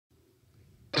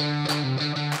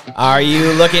Are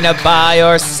you looking to buy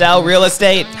or sell real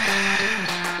estate?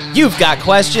 You've got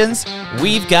questions,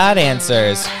 we've got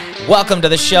answers. Welcome to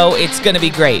the show, It's Gonna Be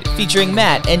Great, featuring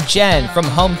Matt and Jen from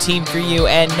HomeTeam4u.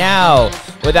 And now,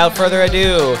 without further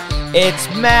ado, it's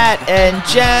Matt and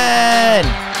Jen.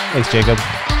 Thanks, Jacob.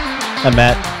 I'm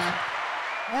Matt.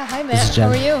 Yeah, hi Matt, how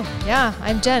are you? Yeah,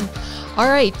 I'm Jen. All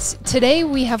right, today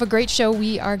we have a great show.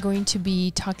 We are going to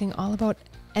be talking all about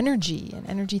energy and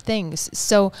energy things.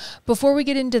 So before we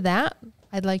get into that,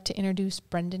 I'd like to introduce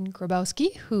Brendan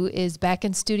Grabowski, who is back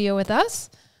in studio with us.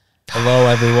 Hello,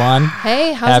 everyone.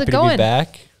 Hey, how's it going? Happy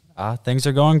to be back. Things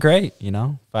are going great, you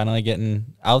know, finally getting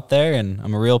out there, and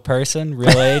I'm a real person,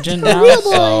 real agent now, real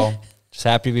boy. So just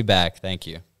happy to be back. Thank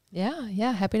you.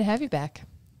 Yeah, happy to have you back.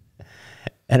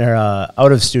 And our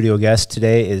out-of-studio guest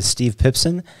today is Steve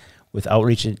Pipson with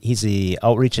Outreach. He's the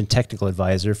Outreach and Technical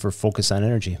Advisor for Focus on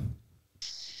Energy.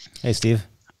 Hey, Steve.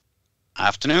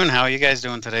 Afternoon. How are you guys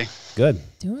doing today? Good.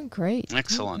 Doing great.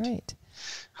 Excellent. Doing great.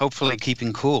 Hopefully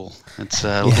keeping cool. It's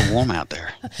a little warm out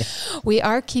there. We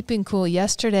are keeping cool.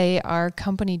 Yesterday, our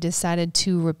company decided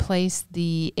to replace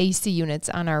the AC units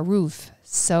on our roof.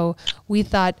 So we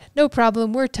thought, no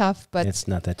problem, we're tough. But it's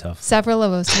not that tough. Several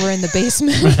of us were in the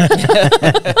basement.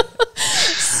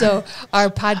 So our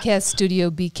podcast studio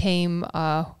became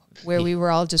where we were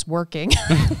all just working.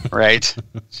 Right.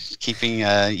 Keeping,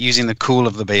 using the cool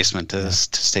of the basement to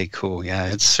stay cool. Yeah,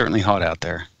 it's certainly hot out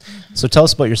there. So tell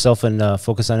us about yourself and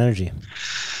Focus on Energy.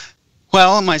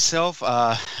 Well, myself,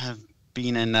 I've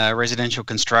been in residential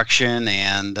construction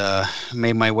and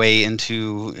made my way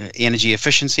into energy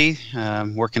efficiency,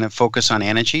 working at Focus on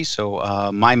Energy.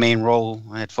 So my main role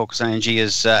at Focus on Energy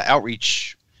is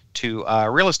outreach to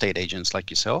real estate agents like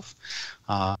yourself.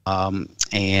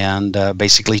 And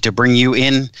basically to bring you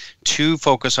in to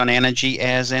Focus on Energy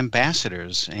as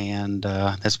ambassadors. And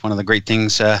that's one of the great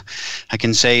things I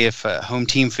can say. If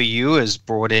HomeTeam4u has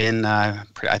brought in, I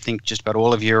think, just about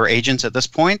all of your agents at this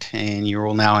point, and you're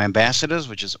all now ambassadors,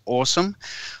 which is awesome.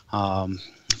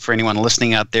 For anyone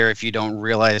listening out there, if you don't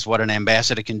realize what an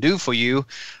ambassador can do for you,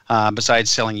 besides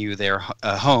selling you their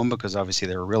home, because obviously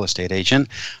they're a real estate agent,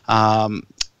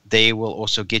 they will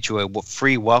also get you a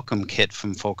free welcome kit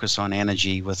from Focus on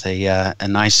Energy with a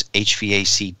nice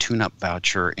HVAC tune-up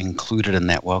voucher included in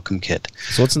that welcome kit.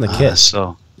 So what's in the kit?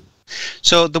 So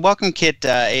the welcome kit,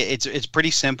 it's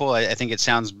pretty simple. I think it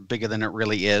sounds bigger than it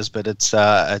really is, but it's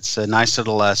a nice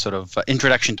little sort of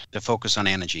introduction to Focus on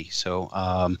Energy. So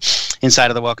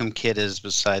inside of the welcome kit is,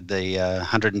 beside the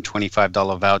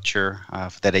 $125 voucher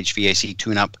for that HVAC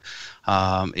tune-up,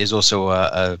 is also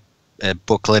a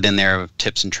booklet in there of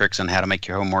tips and tricks on how to make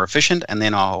your home more efficient, and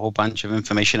then a whole bunch of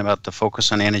information about the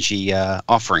Focus on Energy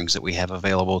offerings that we have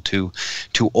available to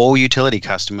all utility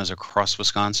customers across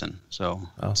Wisconsin. So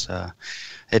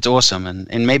it's awesome.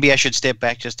 And maybe I should step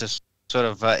back just to sort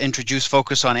of introduce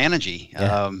Focus on Energy.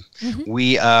 Yeah.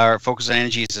 We are Focus on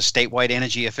Energy is a statewide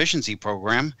energy efficiency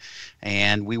program,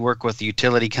 and we work with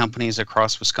utility companies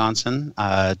across Wisconsin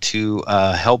to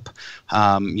help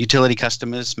utility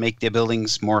customers make their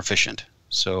buildings more efficient.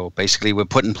 So basically, we're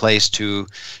put in place to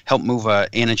help move an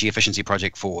energy efficiency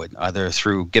project forward, either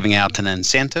through giving out an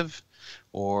incentive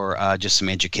or just some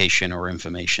education or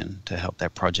information to help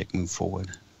that project move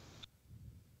forward.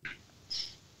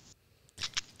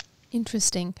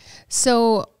 Interesting.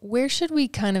 So where should we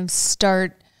kind of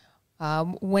start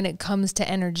when it comes to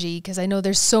energy? Because I know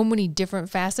there's so many different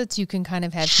facets. You can kind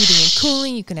of have heating and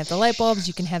cooling. You can have the light bulbs.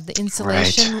 You can have the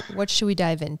insulation. Right. What should we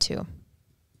dive into?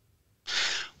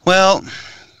 Well,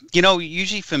 you know,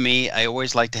 usually for me, I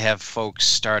always like to have folks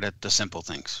start at the simple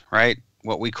things, right?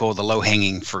 What we call the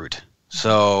low-hanging fruit.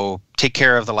 So take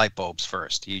care of the light bulbs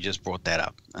first. You just brought that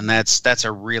up. And that's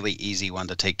a really easy one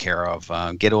to take care of.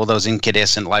 Get all those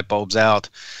incandescent light bulbs out.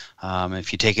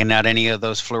 If you're taking out any of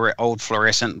those old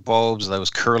fluorescent bulbs, those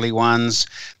curly ones,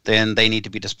 then they need to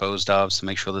be disposed of, so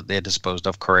make sure that they're disposed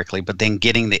of correctly. But then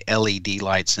getting the LED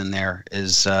lights in there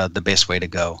is the best way to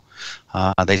go.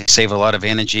 They save a lot of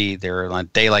energy. They're on a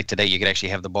day like today, you could actually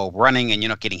have the bulb running and you're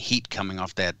not getting heat coming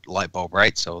off that light bulb,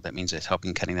 right? So that means it's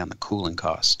helping cutting down the cooling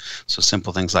costs. So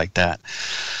simple things like that.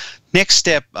 Next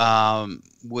step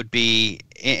would be,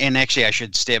 and actually I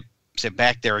should step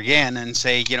back there again and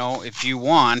say, you know, if you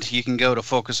want, you can go to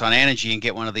Focus on Energy and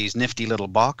get one of these nifty little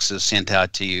boxes sent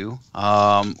out to you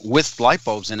with light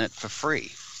bulbs in it for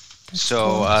free.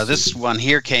 So this one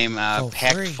here came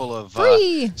packed full of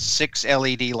 6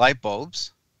 LED light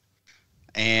bulbs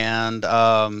and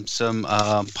some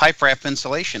pipe wrap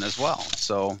insulation as well.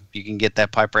 So you can get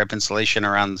that pipe wrap insulation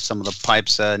around some of the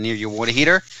pipes near your water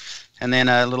heater, and then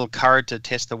a little card to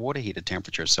test the water heater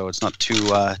temperature so it's not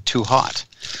too hot.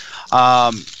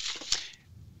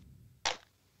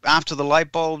 after the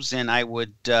light bulbs, then I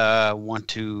would want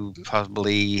to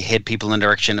probably head people in the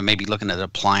direction of maybe looking at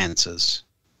appliances.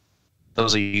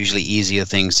 Those are usually easier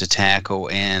things to tackle,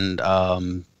 and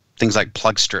things like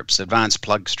plug strips, advanced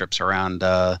plug strips around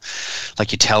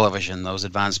like your television. Those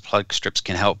advanced plug strips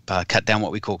can help cut down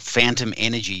what we call phantom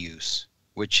energy use,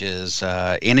 which is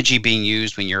energy being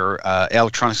used when your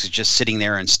electronics is just sitting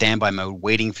there in standby mode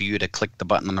waiting for you to click the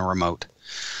button on the remote.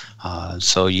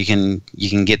 So you can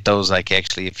get those, like,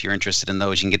 actually, if you're interested in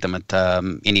those, you can get them at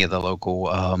any of the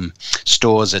local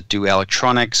stores that do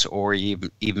electronics, or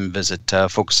even visit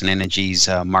Focus on Energy's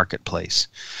marketplace.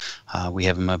 We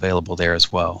have them available there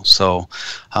as well. So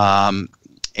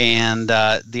and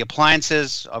the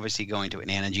appliances, obviously going to an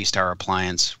Energy Star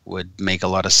appliance would make a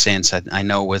lot of sense. I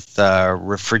know with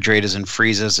refrigerators and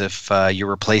freezers, if you're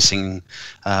replacing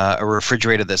a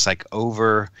refrigerator that's like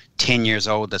over 10 years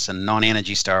old, that's a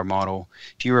non-Energy Star model,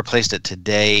 if you replaced it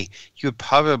today, you would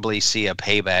probably see a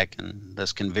payback, and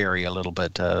this can vary a little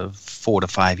bit, of 4 to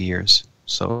 5 years.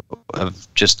 So of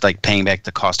just like paying back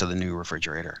the cost of the new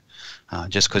refrigerator,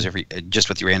 just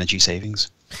with your energy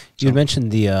savings. You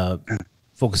mentioned the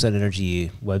Focus on Energy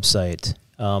website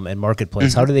and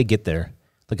marketplace. How do they get there?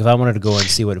 Like, if I wanted to go and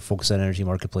see what a Focus on Energy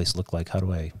marketplace looked like, how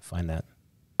do I find that?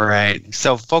 Right.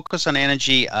 So Focus on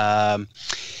Energy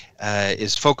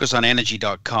is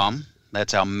focusonenergy.com.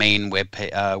 That's our main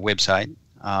website.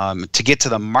 To get to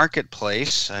the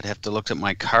marketplace, I'd have to look at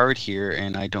my card here,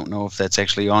 and I don't know if that's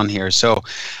actually on here. So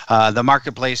the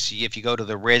marketplace, if you go to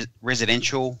the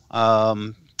residential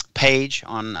page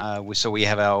on, so we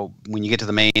have when you get to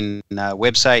the main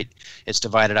website, it's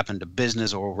divided up into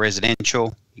business or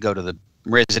residential. You go to the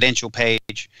residential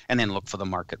page and then look for the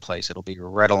marketplace. It'll be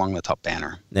right along the top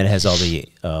banner. Then it has all the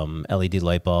LED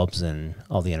light bulbs and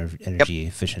all the energy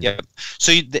efficient. Yep.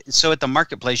 So at the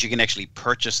marketplace, you can actually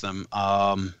purchase them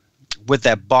with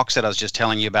that box that I was just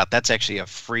telling you about. That's actually a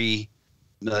free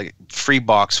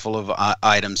box full of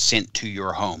items sent to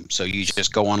your home. So you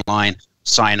just go online,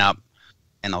 sign up,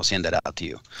 and they'll send it out to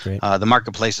you. The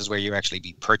marketplace is where you actually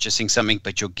be purchasing something,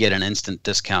 but you'll get an instant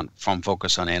discount from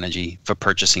Focus on Energy for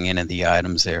purchasing any of the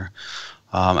items there.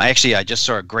 I just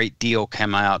saw a great deal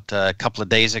come out a couple of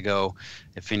days ago.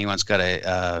 If anyone's got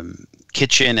a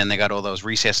kitchen and they got all those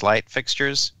recessed light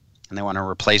fixtures and they want to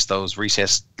replace those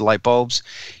recessed light bulbs,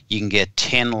 you can get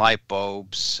 10 light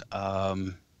bulbs,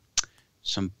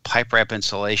 some pipe wrap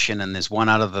insulation, and there's one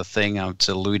out of the thing. It's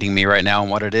eluding me right now on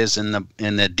what it is in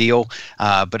the deal,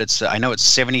 but it's I know it's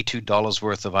 $72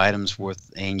 worth of items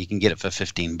and you can get it for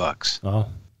 $15. Oh,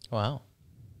 wow!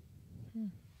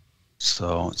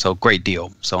 So great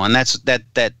deal. So and that's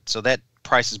so that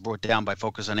price is brought down by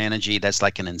Focus on Energy. That's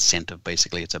like an incentive,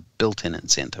 basically. It's a built-in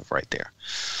incentive right there.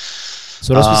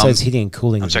 So what else besides heating and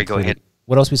cooling? I'm sorry, go ahead.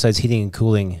 What else besides heating and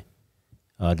cooling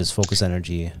does Focus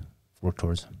Energy work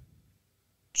towards?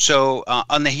 So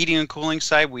on the heating and cooling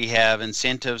side, we have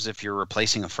incentives if you're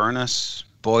replacing a furnace,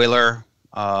 boiler,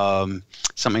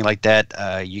 something like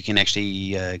that. You can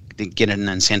actually get an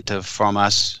incentive from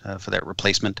us for that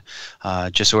replacement.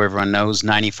 Just so everyone knows,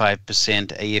 95%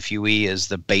 AFUE is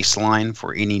the baseline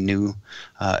for any new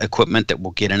equipment that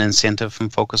will get an incentive from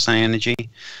Focus on Energy.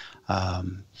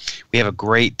 We have a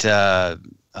great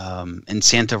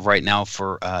incentive right now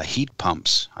for heat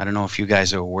pumps. I don't know if you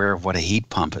guys are aware of what a heat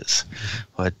pump is,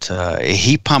 but a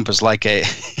heat pump is like I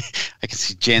can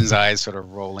see Jen's eyes sort of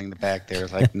rolling the back there,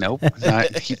 like, nope,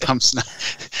 heat pump's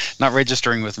not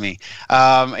registering with me.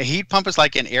 A heat pump is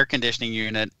like an air conditioning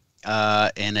unit,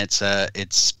 and it's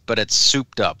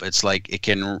souped up. It's like it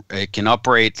can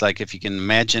operate, like, if you can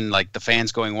imagine, like the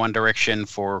fans going one direction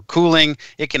for cooling,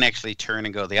 it can actually turn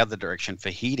and go the other direction for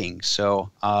heating.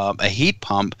 So a heat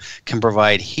pump can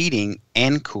provide heating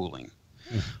and cooling.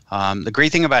 The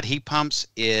great thing about heat pumps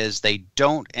is they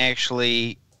don't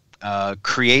actually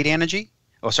create energy.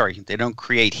 Oh, sorry, they don't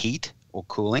create heat or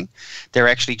cooling. They're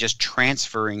actually just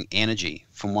transferring energy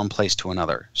from one place to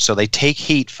another. So they take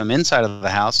heat from inside of the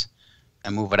house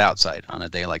and move it outside on a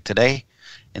day like today.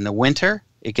 In the winter,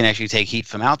 it can actually take heat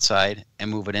from outside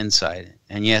and move it inside.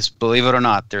 And yes, believe it or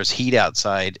not, there's heat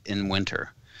outside in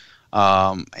winter.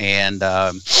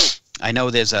 I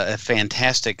know there's a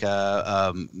fantastic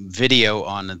video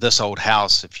on This Old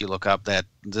House. If you look up that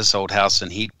This Old House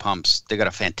and heat pumps, they got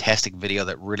a fantastic video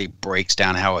that really breaks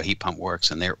down how a heat pump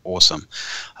works, and they're awesome.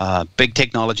 Big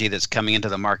technology that's coming into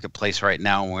the marketplace right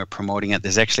now, and we're promoting it.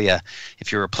 There's actually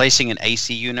if you're replacing an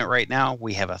AC unit right now,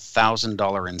 we have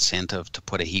 $1,000 incentive to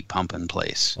put a heat pump in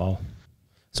place. Wow.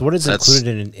 So what is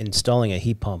included in installing a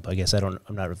heat pump? I guess I'm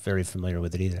not very familiar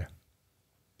with it either.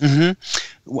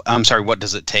 I'm sorry, what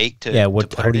does it take to? Yeah,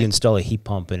 how do you install a heat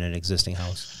pump in an existing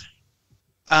house?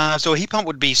 So a heat pump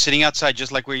would be sitting outside,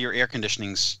 just like where your air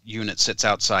conditioning unit sits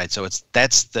outside. So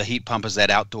that's the heat pump is that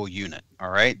outdoor unit. All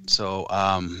right. So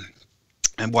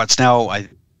and what's now I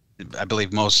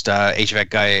believe most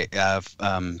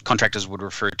HVAC contractors would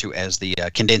refer to as the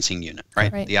condensing unit,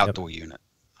 right? The outdoor unit.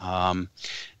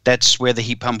 That's where the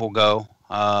heat pump will go.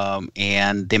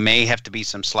 And there may have to be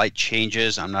some slight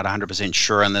changes. I'm not 100%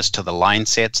 sure on this to the line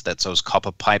sets. That's those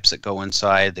copper pipes that go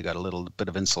inside. They got a little bit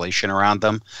of insulation around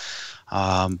them.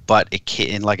 But it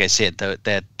can, like I said,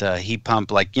 that heat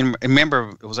pump, like, you know,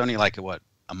 remember it was only like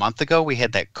a month ago we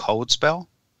had that cold spell.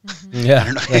 Yeah, I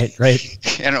don't know. Right.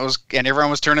 and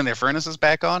everyone was turning their furnaces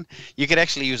back on. You could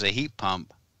actually use a heat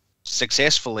pump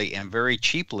successfully and very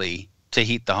cheaply to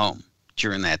heat the home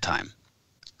during that time.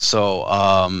 So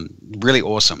really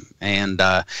awesome, and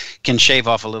can shave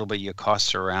off a little bit of your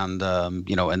costs around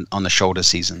you know, on the shoulder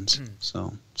seasons.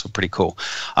 So pretty cool.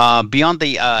 Beyond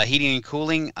the heating and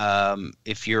cooling,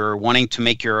 if you're wanting to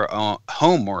make your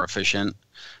home more efficient,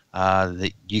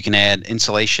 you can add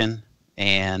insulation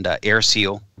and air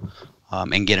seal,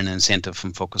 and get an incentive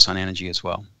from Focus on Energy as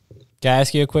well. Can I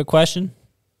ask you a quick question?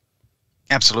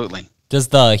 Absolutely. Does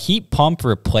the heat pump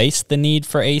replace the need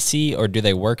for AC, or do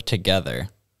they work together?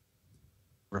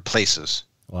 Replaces.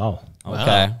 Wow.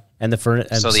 Okay. And the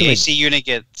furnace. So the AC unit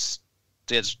gets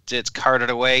carted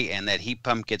away, and that heat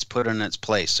pump gets put in its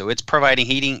place. So it's providing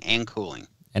heating and cooling.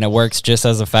 And it works just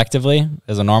as effectively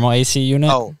as a normal AC unit?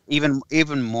 Oh, even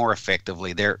more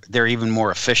effectively. They're even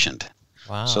more efficient.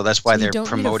 Wow. So that's why So you they're don't need a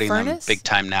promoting them furnace? big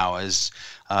time now, is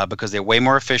because they're way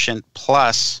more efficient.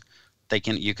 Plus,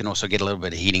 you can also get a little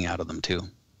bit of heating out of them too.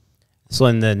 So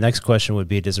then the next question would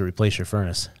be, does it replace your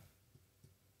furnace?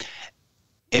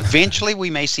 Eventually, we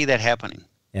may see that happening.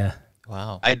 Yeah.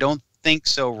 Wow. I don't think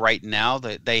so right now.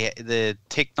 The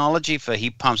technology for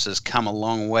heat pumps has come a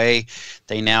long way.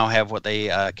 They now have what they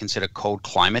consider cold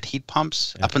climate heat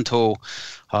pumps. Up until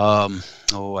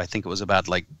I think it was about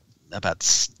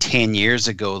 10 years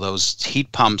ago, those heat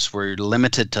pumps were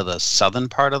limited to the southern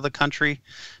part of the country.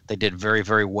 They did very,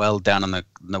 very well down in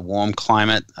the warm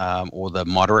climate or the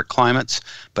moderate climates,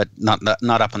 but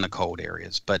not up in the cold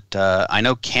areas. But I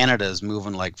know Canada is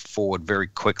moving forward very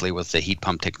quickly with the heat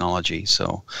pump technology.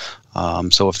 So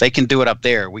if they can do it up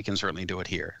there, we can certainly do it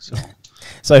here.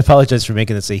 So I apologize for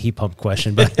making this a heat pump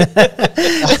question, but no,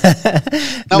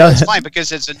 it's fine,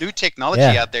 because it's a new technology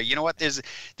out there. You know what? There's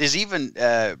even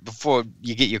before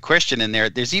you get your question in there,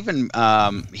 there's even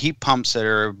heat pumps that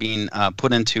are being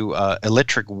put into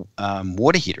electric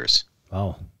water heaters.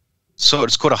 wow. So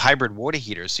it's called a hybrid water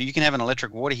heater. So you can have an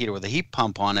electric water heater with a heat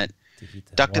pump on it,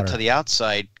 duct it to the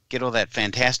outside, get all that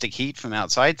fantastic heat from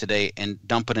outside today, and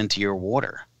dump it into your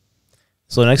water.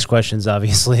 So the next question is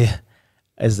obviously,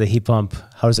 is the heat pump,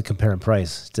 how does it compare in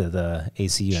price to the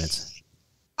AC units?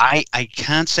 I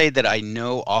can't say that I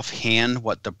know offhand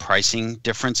what the pricing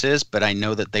difference is, but I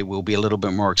know that they will be a little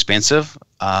bit more expensive.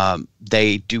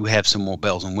 They do have some more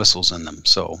bells and whistles in them.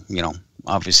 So, you know,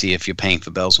 obviously if you're paying for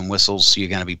bells and whistles, you're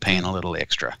going to be paying a little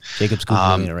extra. Jacob's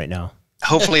Googling it right now.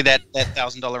 Hopefully that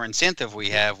 $1,000 incentive we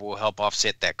have will help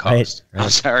offset that cost. Right. I'm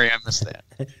sorry I missed that.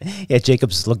 Yeah,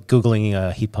 Jacob's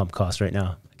Googling heat pump cost right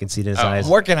now. I can see it in his eyes.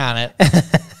 I'm working on it.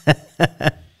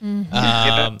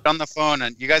 Get on the phone,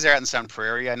 and you guys are out in Sun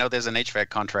Prairie. I know there's an HVAC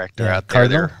contractor out there.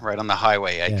 Cardinal? They're right on the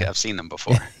highway. I've seen them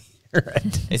before.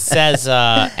 Right. It says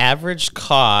average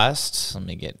cost. Let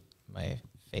me get my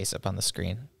face up on the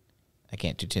screen. I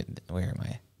can't do where am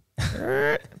I?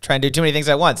 I'm trying to do too many things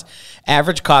at once.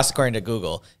 Average cost, according to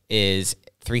Google, is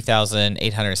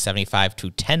 $3,875 to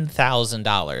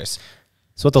 $10,000.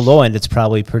 So at the low end, it's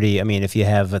probably pretty, I mean, if you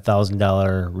have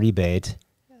 $1,000 rebate,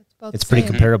 it's pretty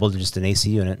comparable to just an AC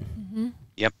unit.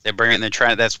 Yep, they're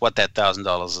trying. That's what that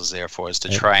 $1,000 is there for, is to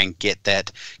try and get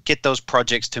those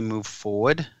projects to move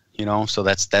forward. You know, so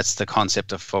that's the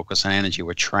concept of Focus on Energy.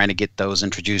 We're trying to get those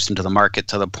introduced into the market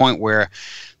to the point where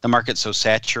the market's so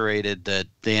saturated that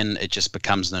then it just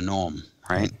becomes the norm,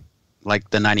 right? Like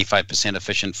the 95%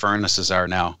 efficient furnaces are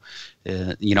now.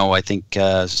 You know, I think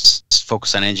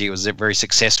Focus on Energy was very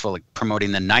successful at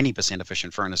promoting the 90%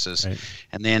 efficient furnaces,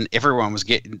 and then everyone was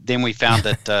Then we found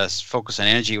that Focus on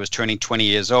Energy was turning 20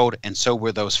 years old, and so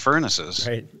were those furnaces.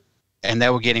 Right. And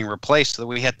they were getting replaced, so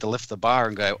we had to lift the bar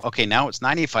and go, okay, now it's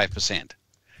 95%.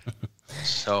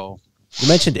 So You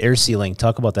mentioned air sealing.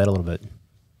 Talk about that a little bit.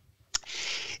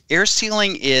 Air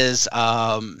sealing is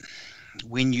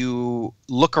when you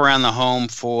look around the home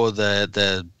for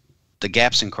the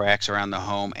gaps and cracks around the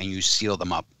home, and you seal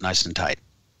them up nice and tight.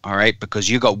 All right, because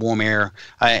you got warm air,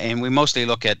 and we mostly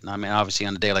look at, I mean, obviously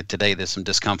on a day like today, there's some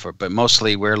discomfort, but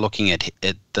mostly we're looking at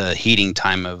the heating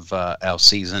time of our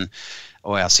season.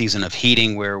 our season of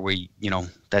heating, where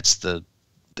that's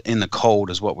in the cold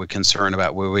is what we're concerned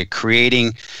about, where we're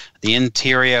creating the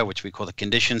interior, which we call the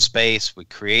conditioned space. We're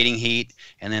creating heat,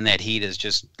 and then that heat is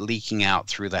just leaking out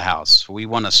through the house. So we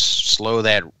want to slow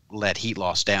that heat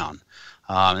loss down.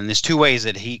 And there's two ways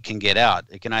that heat can get out.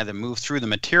 It can either move through the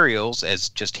materials as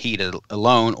just heat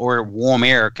alone, or warm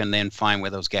air can then find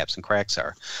where those gaps and cracks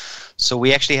are. So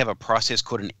we actually have a process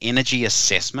called an energy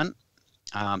assessment.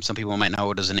 Some people might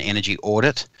know it as an energy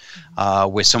audit,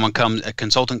 where a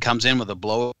consultant comes in with a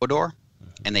blower door,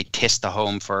 and they test the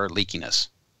home for leakiness.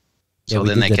 So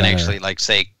then they can actually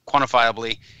say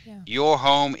quantifiably, your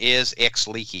home is X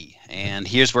leaky, and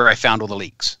here's where I found all the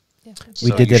leaks. Yeah. We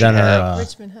did that on our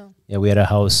Richmond Hill. Yeah, we had a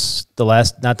house,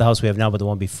 not the house we have now, but the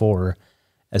one before.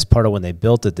 As part of when they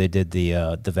built it, they did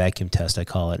the vacuum test, I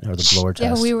call it, or the blower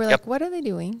test. Yeah, we were like, what are they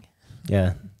doing?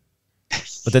 Yeah.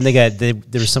 But then there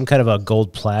was some kind of a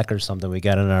gold plaque or something we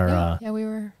got on our we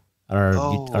were on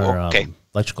our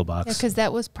electrical box. Yeah, because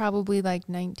that was probably like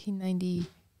 1998.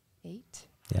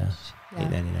 Yeah,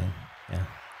 899. Yeah,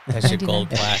 that's your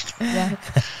gold plaque. Yeah.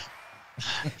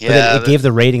 Yeah, but it gave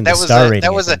the rating, the star rating.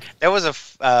 That was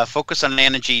a focus on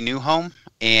energy new home,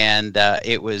 and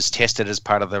it was tested as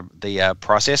part of the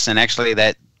process. And actually,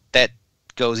 that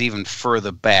goes even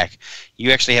further back.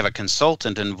 You actually have a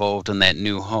consultant involved in that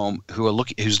new home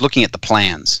who's looking at the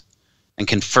plans and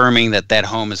confirming that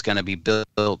home is going to be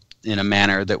built in a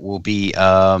manner that will be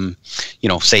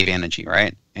save energy,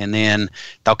 right? And then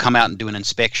they'll come out and do an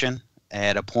inspection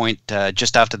at a point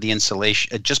just after the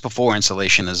installation, just before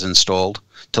installation is installed,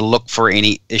 to look for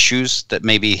any issues that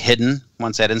may be hidden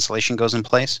once that installation goes in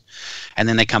place. And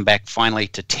then they come back finally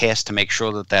to test to make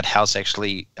sure that house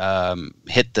actually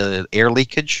hit the air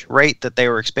leakage rate that they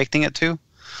were expecting it to.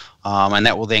 And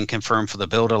that will then confirm for the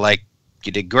builder, like,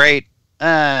 you did great,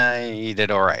 you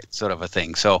did all right, sort of a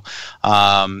thing. So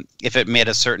if it met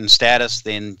a certain status,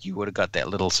 then you would have got that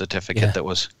little certificate that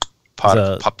was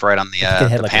popped right on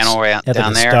the panel right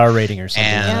down there. Star rating or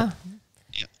something. And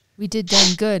we did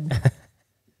done good.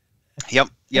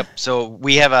 Yep. So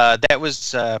we have that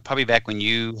was probably back when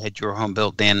you had your home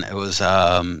built. Then it was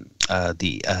the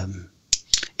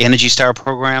Energy Star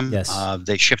program. Yes.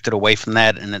 They shifted away from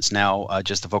that, and it's now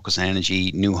just the Focus on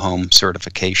Energy New Home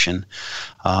certification.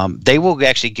 They will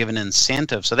actually give an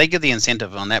incentive. So they give the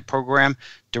incentive on that program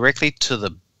directly to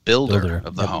the builder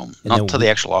of the home, not to the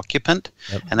actual occupant.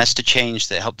 And that's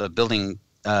to help the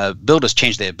builders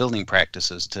change their building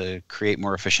practices to create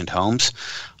more efficient homes.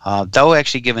 They'll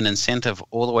actually give an incentive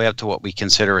all the way up to what we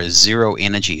consider a zero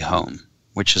energy home,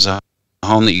 which is a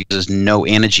home that uses no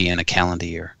energy in a calendar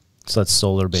year. So that's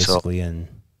solar basically and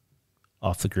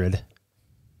off the grid.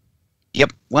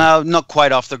 Yep. Well, not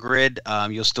quite off the grid.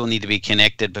 You'll still need to be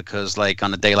connected because, like,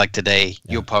 on a day like today,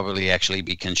 you'll probably actually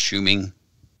be consuming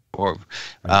or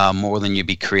more than you'd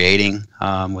be creating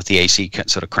with the AC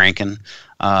sort of cranking.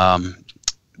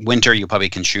 Winter, you'll probably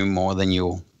consume more than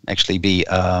you'll actually be,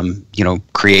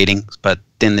 creating. But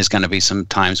then there's going to be some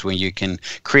times when you can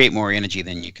create more energy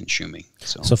than you're consuming.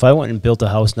 So if I went and built a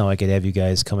house now, I could have you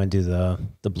guys come and do the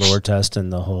blower test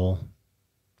and the whole.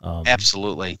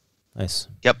 Absolutely. Nice.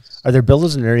 Yep. Are there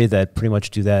builders in the area that pretty much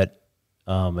do that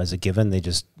as a given? They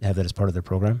just have that as part of their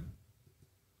program?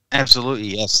 Absolutely,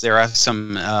 yes. There are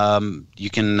some, you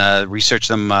can research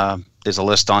them. There's a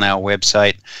list on our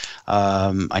website.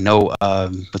 I know,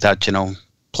 without,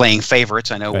 playing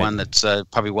favorites, I know one that's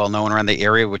probably well known around the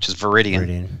area, which is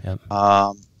Veridian. Yep.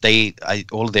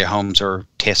 All of their homes are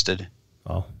tested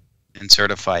and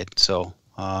certified. So,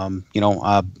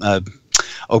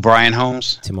 O'Brien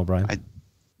Homes. Tim O'Brien.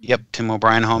 Tim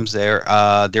O'Brien Homes. They're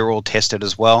all tested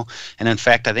as well. And in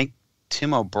fact, I think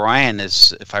Tim O'Brien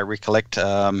is, if I recollect,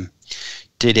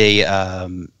 did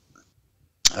a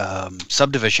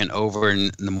subdivision over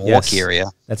in the Milwaukee area.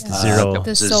 That's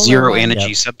the zero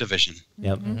energy subdivision.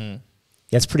 Yep. Mm-hmm. Yeah,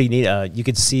 it's pretty neat. You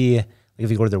could see, like,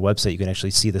 if you go to their website, you can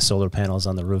actually see the solar panels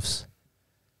on the roofs.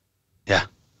 Yeah,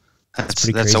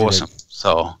 that's awesome.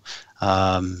 So,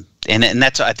 and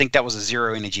that's, I think that was a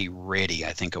zero energy ready,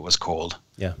 I think it was called.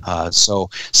 Yeah. So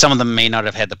some of them may not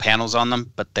have had the panels on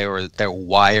them, but they're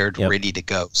wired, ready to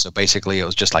go. So basically, it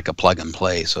was just like a plug and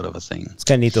play sort of a thing. It's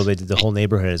kind of neat though. They did the whole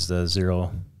neighborhood as the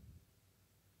zero.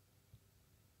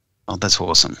 Oh, that's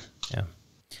awesome. Yeah.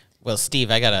 Well,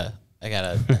 Steve, I gotta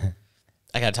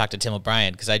talk to Tim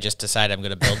O'Brien because I just decided I'm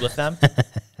gonna build with them,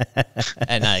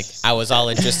 and I was all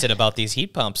interested about these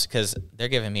heat pumps because they're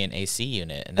giving me an AC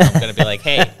unit, and I'm gonna be like,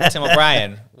 hey, Tim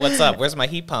O'Brien, what's up? Where's my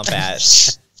heat pump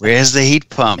at? Where's the heat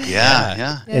pump?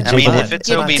 Yeah. I mean, if it's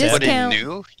being put in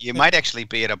new, you might actually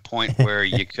be at a point where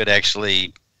you could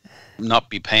actually not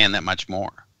be paying that much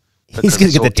more. He's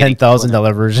going to get the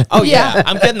 $10,000 version. Oh, yeah.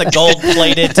 I'm getting the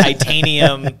gold-plated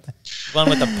titanium one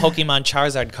with the Pokemon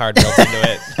Charizard card built into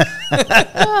it.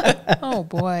 Oh,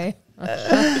 boy.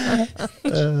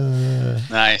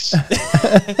 Nice.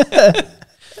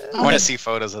 I want to see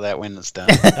photos of that when it's done.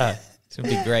 It's going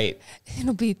to be great.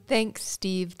 It'll be, thanks,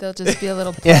 Steve. There'll just be a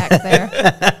little plaque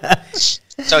there.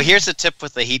 So here's a tip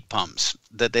with the heat pumps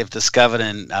that they've discovered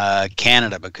in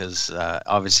Canada, because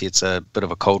obviously it's a bit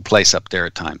of a cold place up there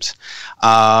at times.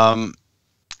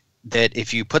 That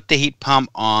if you put the heat pump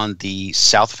on the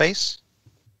south face,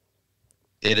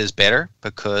 it is better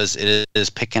because it is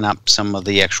picking up some of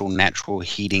the actual natural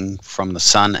heating from the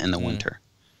sun in the winter,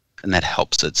 and that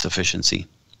helps its efficiency.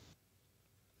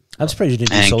 I'm surprised you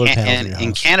didn't do solar panels in your house.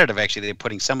 In Canada, actually, they're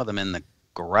putting some of them in the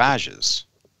garages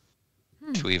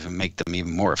to even make them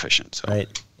even more efficient. So.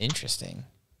 Right. Interesting.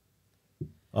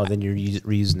 Oh, then you're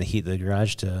reusing the heat of the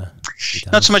garage to...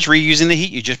 Not so much reusing the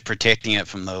heat, you're just protecting it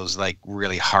from those like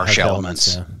really harsh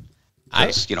elements.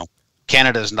 Yeah. You know,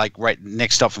 Canada's like right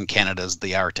next up from Canada's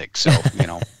the Arctic, so you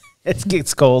know. It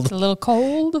gets cold. It's a little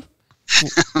cold.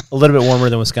 A little bit warmer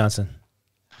than Wisconsin.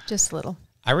 Just a little.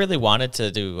 I really wanted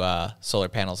to do solar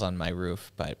panels on my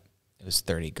roof, but it was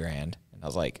 $30,000, and I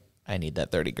was like, I need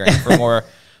that $30,000 for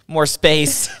more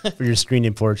space For your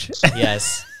screening porch.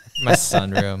 Yes, my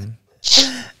sunroom.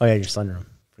 Oh yeah, your sunroom.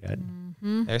 Forgot.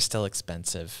 They're still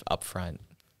expensive up front.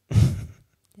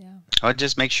 Yeah. Or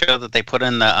just make sure that they put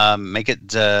in the make it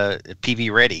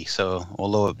PV ready. So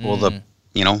all the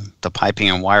the piping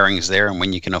and wiring is there, and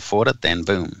when you can afford it, then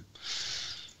boom.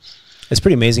 It's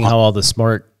pretty amazing how all the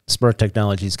smart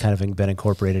technologies kind of been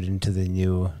incorporated into the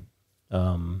new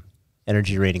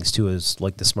energy ratings too, is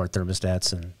like the smart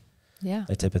thermostats and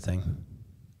that type of thing.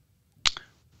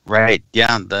 Right.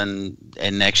 Yeah.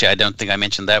 And actually, I don't think I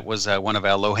mentioned that was one of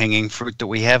our low-hanging fruit that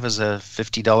we have is a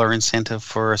 $50 incentive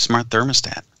for a smart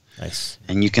thermostat. Nice.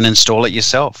 And you can install it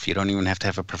yourself. You don't even have to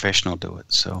have a professional do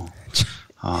it. So.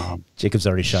 Jacob's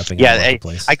already shopping. Yeah,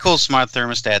 I call smart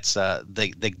thermostats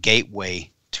the gateway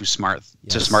to smart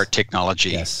technology.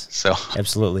 Yes. So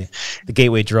absolutely, the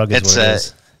gateway drug is what it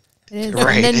is. It is.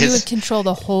 Right. And then you would control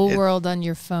the whole world on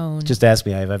your phone. Just ask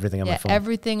me. I have everything on my phone.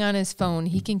 Everything on his phone.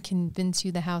 He can convince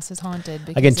you the house is haunted.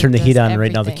 I can turn the heat on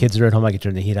right now. The kids are at home. I can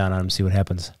turn the heat on them and see what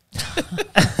happens.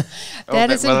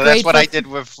 That's what I did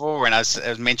before when I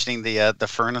was mentioning the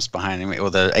furnace behind me, or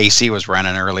the AC was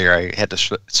running earlier. I had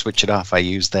to switch it off. I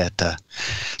used that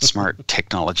smart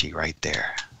technology right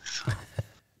there.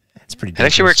 It's pretty. It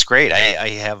actually works great. I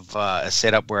have a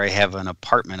setup where I have an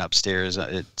apartment upstairs.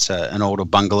 It's an older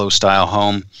bungalow style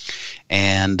home,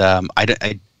 and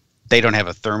they don't have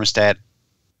a thermostat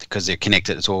because they're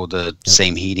connected. It's all the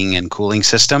same heating and cooling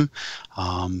system.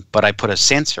 But I put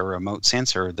a remote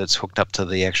sensor that's hooked up to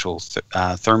the actual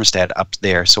thermostat up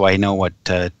there, so I know what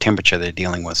temperature they're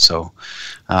dealing with. So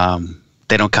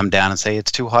they don't come down and say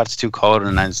it's too hot, it's too cold,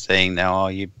 and I'm saying no,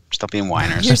 you stop being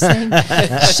whiners. You're saying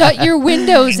shut your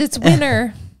windows, it's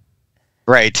winter.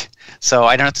 Right. So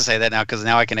I don't have to say that now, because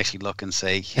now I can actually look and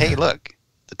say, hey, look,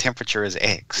 the temperature is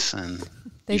X, and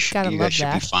you guys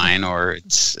should be fine. Or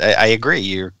I agree,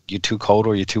 you're too cold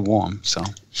or you're too warm. So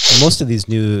and most of these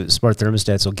new smart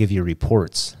thermostats will give you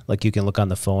reports. Like you can look on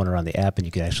the phone or on the app, and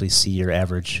you can actually see your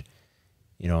average,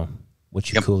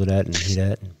 what you cool it at and heat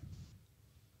at.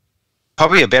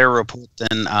 Probably a better report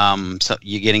than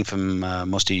you're getting from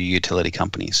most of your utility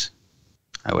companies,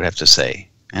 I would have to say.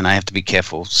 And I have to be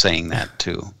careful saying that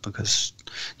too, because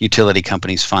utility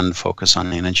companies focus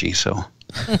on energy. So,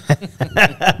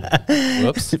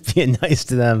 whoops, being nice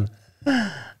to them.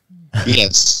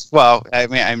 Yes. Well, I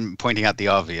mean, I'm pointing out the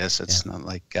obvious. It's not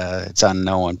like it's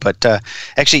unknown. But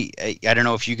actually, I don't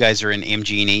know if you guys are in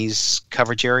MG&E's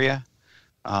coverage area.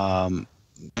 I'm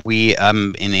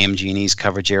in the MG&E's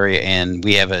coverage area, and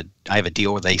I have a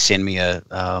deal where they send me a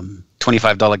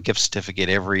 $25 gift certificate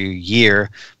every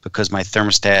year because my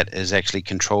thermostat is actually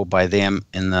controlled by them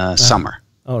in the summer.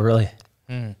 Oh, really?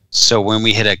 So when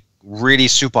we hit a really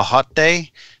super hot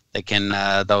day,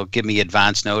 they'll give me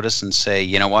advance notice and say,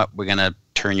 you know what, we're going to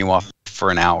turn you off for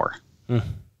an hour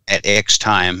at X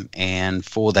time, and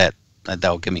for that,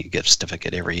 they'll give me a gift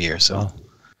certificate every year. So,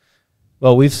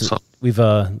 well, we've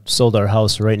sold our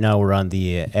house. Right now we're on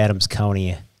the Adams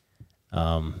County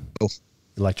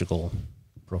electrical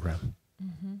program.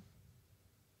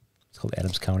 It's called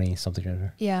Adams County something or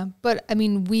other. Yeah, but I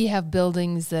mean, we have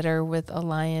buildings that are with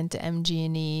Alliant,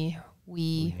 MG&E,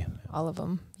 all of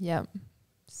them. Yep.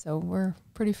 So we're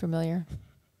pretty familiar.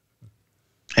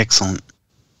 Excellent.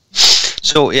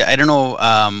 So I don't know.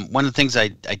 One of the things I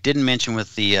didn't mention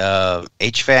with the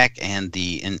HVAC and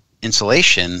the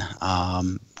insulation,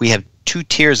 we have two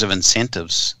tiers of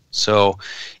incentives. So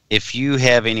if you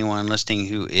have anyone listening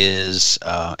who is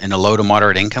in a low to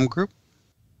moderate income group,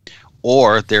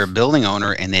 or they're a building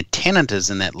owner and their tenant is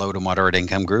in that low to moderate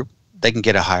income group, they can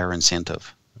get a higher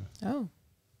incentive. Oh.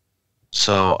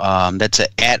 So that's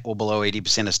at or below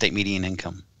 80% of state median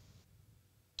income.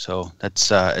 So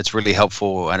that's it's really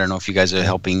helpful. I don't know if you guys are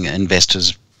helping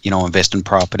investors, invest in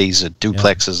properties,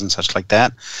 duplexes and such like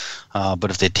that. But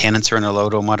if their tenants are in a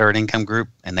low to moderate income group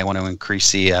and they want to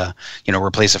increase the,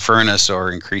 replace a furnace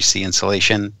or increase the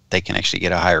insulation, they can actually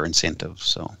get a higher incentive.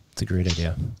 So it's a great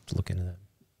idea to look into that.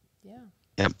 Yeah.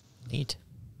 Yep. Neat.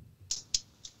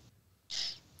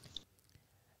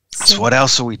 So what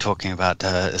else are we talking about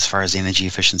as far as energy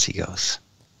efficiency goes?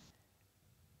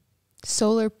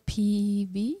 Solar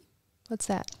PV? What's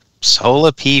that?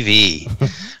 Solar PV.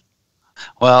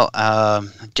 Well,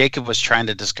 Jacob was trying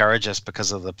to discourage us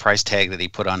because of the price tag that he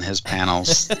put on his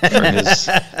panels.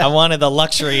 I wanted the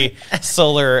luxury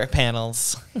solar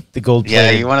panels. The gold. Yeah,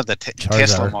 you wanted the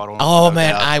Tesla model. Oh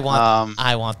man, I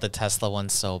want the Tesla one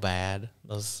so bad.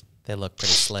 They look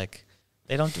pretty slick.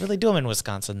 They don't really do them in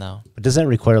Wisconsin though. But does that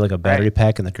require like a battery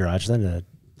pack in the garage then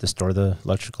to store the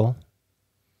electrical?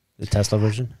 The Tesla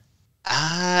version?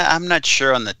 I'm not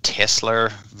sure on the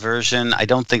Tesla version. I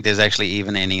don't think there's actually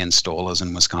even any installers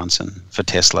in Wisconsin for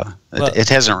Tesla. Well, it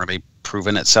hasn't really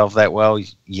proven itself that well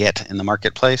yet in the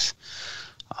marketplace.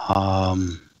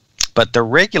 But the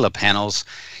regular panels,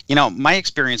 my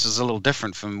experience is a little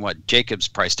different from what Jacob's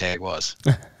price tag was.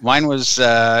 Mine was,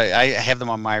 I have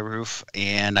them on my roof,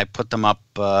 and I put them up,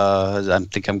 I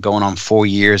think I'm going on 4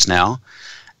 years now,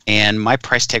 and my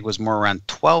price tag was more around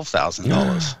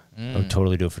 $12,000. I would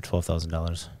totally do it for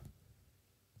 $12,000.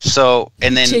 So,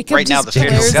 and then Jacob right now the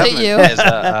federal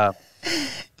government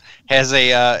has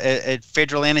a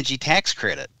federal energy tax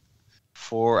credit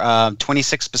for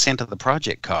 26% of the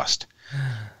project cost.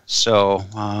 So,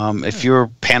 if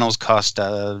your panels cost,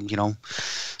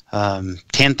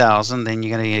 $10,000, then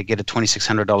you're going to get a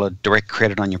 $2,600 direct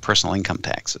credit on your personal income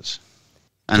taxes.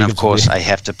 And of course, I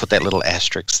have to put that little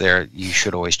asterisk there. You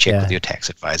should always check with your tax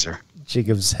advisor.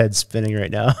 Jacob's head spinning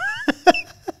right now.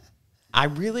 I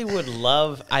really would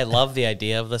love. I love the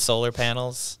idea of the solar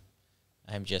panels.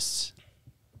 I'm just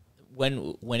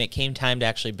when it came time to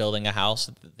actually building a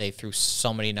house, they threw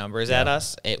so many numbers at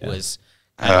us. It was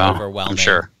kind of overwhelming. I'm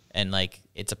sure. And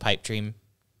it's a pipe dream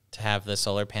to have the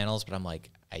solar panels, but I'm like,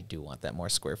 I do want that more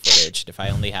square footage. If I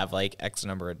only have X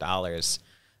number of dollars,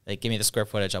 give me the square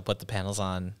footage. I'll put the panels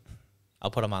on.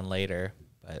 I'll put them on later.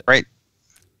 But right.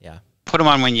 Yeah. Put them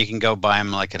on when you can go buy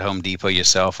them at Home Depot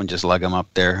yourself and just lug them up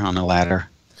there on a ladder.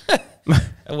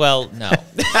 Well, no.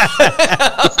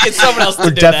 Get someone else to do that.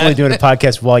 We're definitely doing a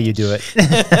podcast while you do it.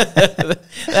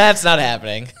 That's not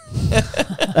happening.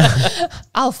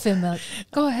 I'll film it.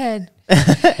 Go ahead.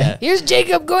 Here's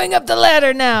Jacob going up the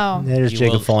ladder now. There's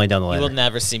Jacob falling down the ladder. You will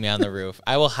never see me on the roof.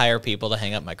 I will hire people to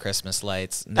hang up my Christmas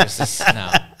lights. There's just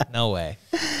no way.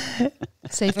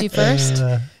 Safety first.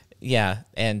 Yeah,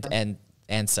 and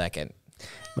second.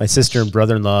 My sister and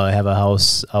brother-in-law have a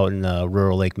house out in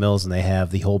rural Lake Mills, and they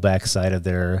have the whole back side of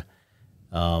their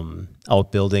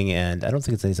outbuilding, and I don't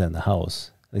think it's inside in the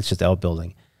house. I think it's just the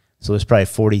outbuilding. So there's probably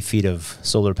 40 feet of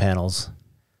solar panels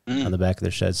on the back of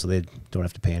their shed, so they don't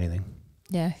have to pay anything.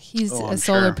 Yeah, he's a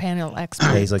solar panel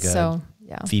expert. Yeah, he's like a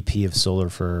VP of solar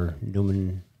for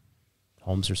Newman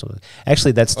Homes or something.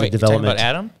 Actually, that's the development. You're talking about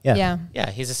Adam?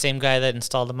 Yeah. He's the same guy that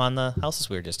installed them on the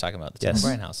houses we were just talking about, the Tim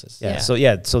O'Brien houses. Yeah. So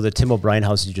the Tim O'Brien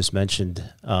house you just mentioned,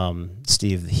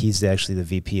 Steve, he's actually the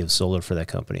VP of solar for that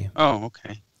company. Oh,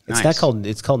 okay. It's nice.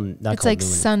 It's called like Newman.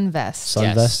 Sunvest.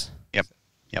 Sunvest? Yes. Yep.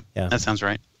 Yeah. That sounds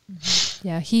right.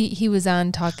 Yeah, he was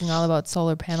on talking all about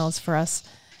solar panels for us,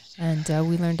 and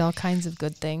we learned all kinds of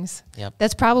good things. Yep.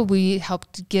 That's probably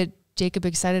helped get Jacob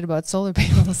excited about solar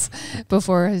panels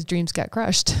before his dreams got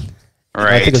crushed.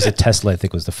 Right. I think it was a Tesla. I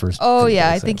think was the first. Oh yeah,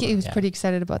 I think he was pretty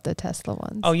excited about the Tesla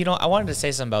ones. Oh, I wanted to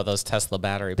say something about those Tesla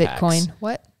battery packs. Bitcoin.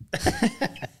 What?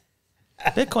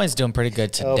 Bitcoin's doing pretty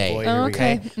good today. Oh, boy,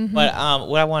 okay. Mm-hmm. But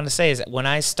what I wanted to say is when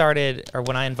I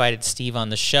invited Steve on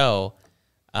the show,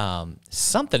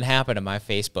 something happened to my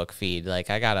Facebook feed. I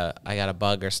got a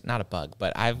bug, or not a bug,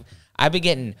 but I've been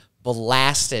getting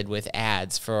blasted with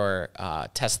ads for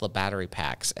Tesla battery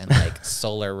packs and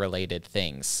solar related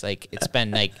things. It's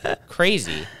been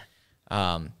crazy.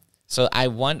 So I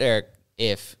wonder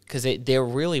if, because they're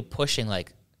really pushing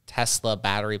Tesla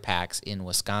battery packs in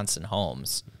Wisconsin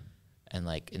homes and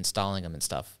installing them and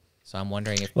stuff. So I'm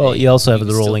wondering if you also have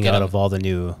the rolling out of all the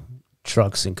new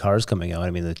trucks and cars coming out. I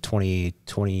mean, the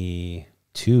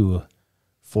 2022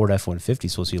 Ford F-150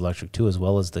 is supposed to be electric too, as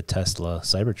well as the Tesla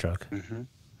Cybertruck. Mm-hmm.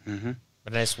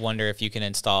 But I just wonder if you can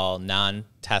install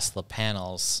non-Tesla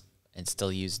panels and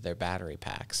still use their battery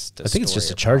packs. I think it's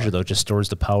just a charger, though. It just stores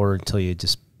the power until you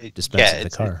dispense it the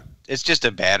car. It's just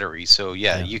a battery. So,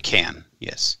 yeah, you can.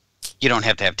 Yes. You don't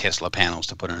have to have Tesla panels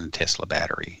to put in a Tesla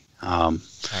battery. All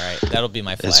right. That'll be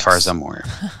my flex. As far as I'm aware.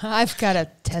 I've got a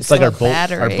Tesla it's like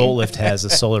battery. Our bolt lift has a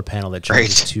solar panel that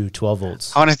charges to 12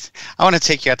 volts. I want to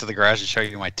take you out to the garage and show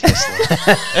you my Tesla.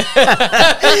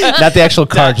 Not the actual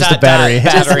car, just the battery.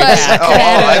 Battery pack.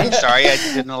 I'm sorry. I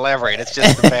didn't elaborate. It's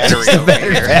just the battery over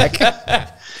here.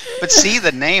 But see,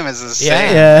 the name is the same.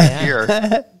 Yeah. Here.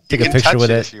 Take a picture with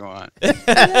it if you want.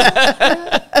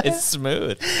 It's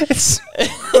smooth.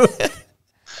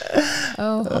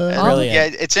 Brilliant. Yeah,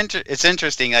 it's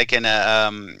interesting. I can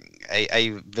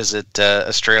I visit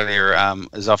Australia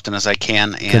as often as I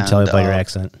can. And, couldn't tell you by your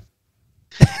accent.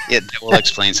 It will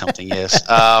explain something. Yes.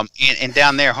 And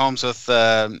down there, homes with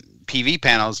PV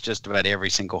panels, just about every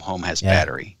single home has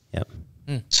battery. Yep.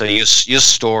 So you're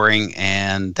storing,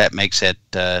 and that makes it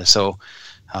so.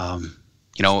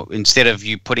 Instead of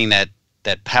you putting that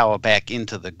power back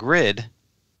into the grid,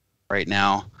 right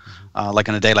now. Like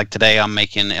on a day like today, I'm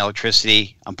making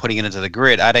electricity. I'm putting it into the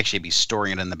grid. I'd actually be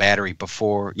storing it in the battery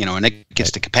before, and it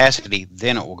gets to capacity.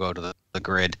 Then it will go to the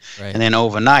grid. Right. And then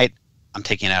overnight, I'm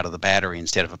taking it out of the battery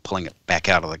instead of pulling it back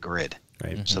out of the grid.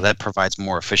 Right. So that provides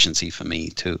more efficiency for me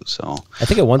too. So I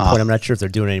think at one point, I'm not sure if they're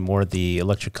doing it anymore. The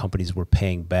electric companies were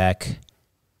paying back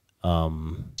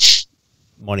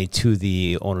money to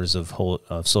the owners of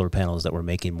solar panels that were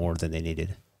making more than they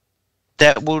needed.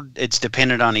 It's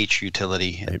dependent on each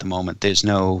utility at the moment. There's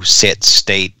no set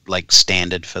state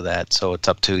standard for that, so it's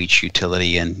up to each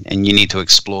utility, and you need to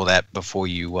explore that before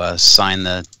you sign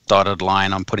the dotted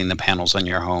line on putting the panels on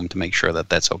your home to make sure that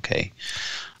that's okay.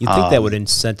 You'd think that would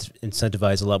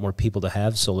incentivize a lot more people to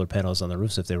have solar panels on the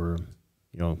roofs if they were,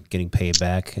 getting paid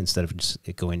back instead of just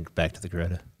it going back to the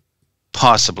grid.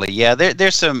 Possibly, yeah.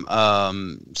 There's some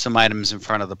items in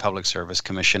front of the Public Service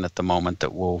Commission at the moment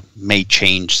that may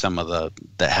change some of the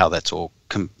how that's all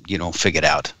figured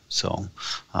out. So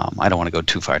I don't want to go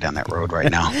too far down that road right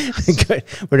now.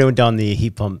 We're going down the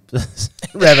heat pump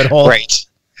rabbit hole, right?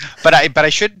 But I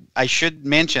should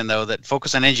mention though that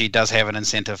Focus on Energy does have an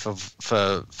incentive for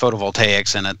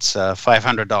photovoltaics, and it's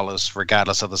 $500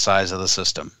 regardless of the size of the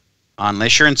system,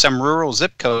 unless you're in some rural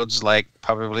zip codes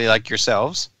probably like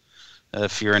yourselves.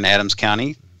 If you're in Adams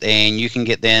County, and you can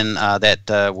get then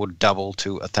that would double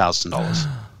to $1,000.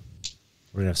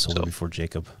 We're gonna have solar before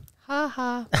Jacob. Ha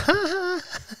ha.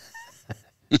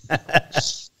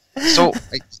 So,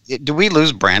 do we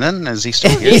lose Brandon? Is he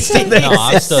still here? No,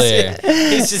 I'm still here.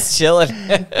 He's just chilling.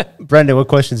 Brendan, what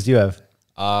questions do you have?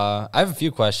 I have a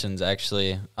few questions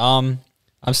actually. I'm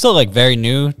still very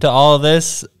new to all of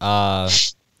this.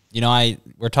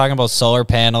 We're talking about solar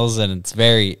panels, and it's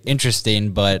very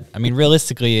interesting, but I mean,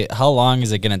 realistically, how long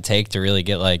is it going to take to really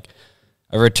get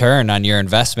a return on your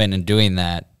investment in doing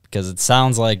that? Because it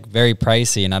sounds very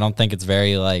pricey, and I don't think it's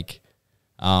very cost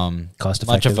effective,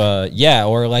 much of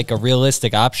or a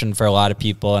realistic option for a lot of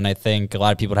people. And I think a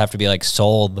lot of people have to be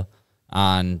sold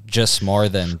on just more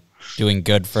than doing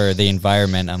good for the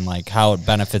environment and how it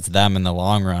benefits them in the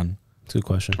long run. That's a good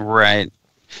question. Right.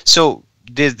 So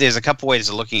there's a couple ways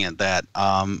of looking at that.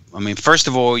 First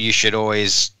of all, you should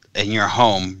always, in your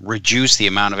home, reduce the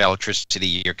amount of electricity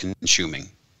you're consuming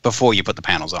before you put the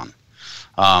panels on.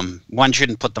 One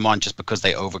shouldn't put them on just because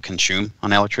they overconsume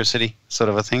on electricity, sort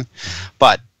of a thing.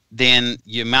 But then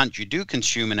the amount you do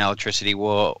consume in electricity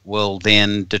will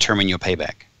then determine your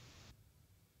payback.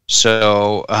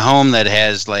 So a home that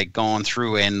has gone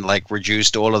through and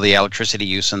reduced all of the electricity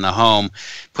use in the home,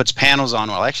 puts panels on,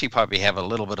 will actually probably have a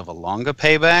little bit of a longer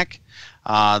payback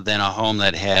than a home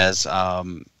that has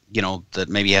that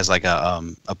maybe has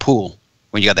a pool,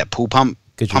 when you got that pool pump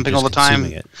pumping all the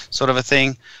time, sort of a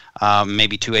thing.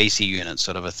 Maybe 2 AC units,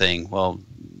 sort of a thing. Well,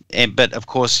 but of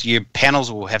course your panels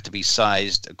will have to be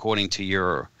sized according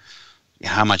to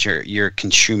how much you're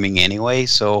consuming anyway.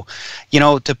 So,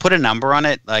 to put a number on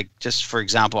it, just for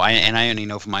example, I only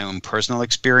know from my own personal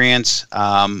experience,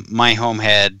 my home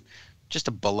had just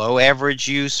a below average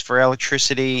use for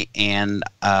electricity, and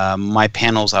my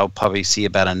panels, I'll probably see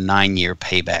about a 9-year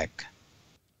payback.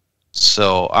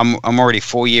 So I'm already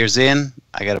 4 years in.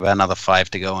 I got about another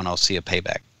 5 to go, and I'll see a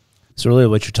payback. So really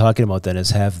what you're talking about then is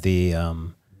have the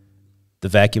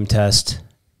vacuum test.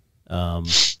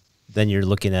 Then you're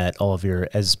looking at all of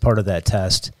as part of that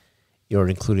test, you're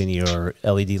including your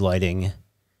LED lighting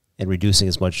and reducing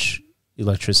as much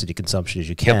electricity consumption as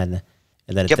you can. Yep.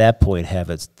 And then at that point have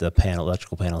the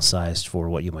electrical panel sized for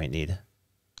what you might need.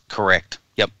 Correct.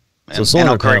 Yep. And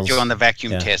I'll correct you on the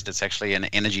vacuum test. It's actually an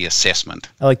energy assessment.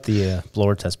 I like the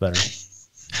blower test better.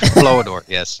 Blower door,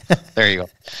 yes. There you go.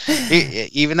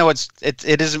 Even though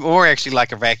it is more actually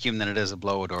like a vacuum than it is a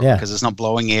blower door, because it's not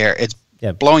blowing air. It's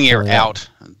blowing air out.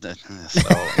 So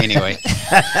anyway,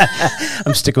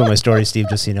 I'm sticking with my story, Steve.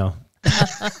 Just so you know.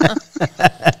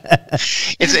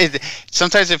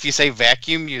 Sometimes if you say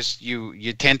vacuum,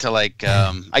 you tend to like.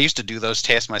 I used to do those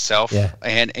tests myself,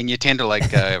 and you tend to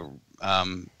like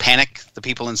panic the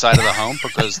people inside of the home,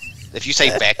 because if you say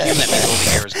vacuum, that means all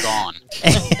the air is gone.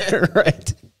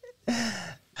 Right.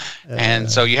 And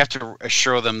so you have to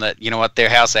assure them that, you know what, their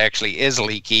house actually is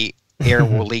leaky. Air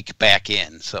will leak back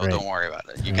in, so don't worry about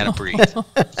it. You're gonna breathe.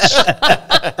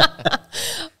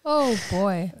 Oh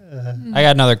boy. I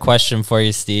got another question for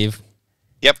you, Steve.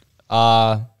 Yep.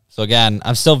 So again,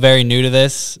 I'm still very new to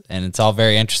this, and it's all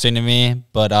very interesting to me.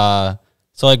 But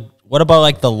so like, what about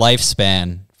like the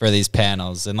lifespan for these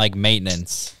panels and like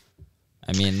maintenance?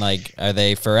 I mean, like, are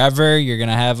they forever? You're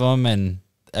gonna have them, and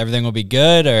everything will be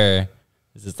good, or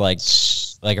is it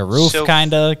like a roof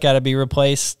kind of got to be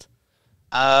replaced?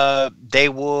 They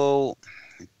will.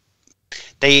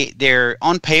 They're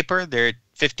on paper. They're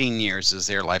 15 years is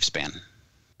their lifespan.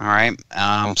 All right.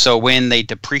 So when they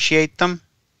depreciate them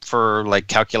for like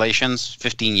calculations,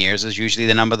 15 years is usually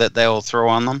the number that they'll throw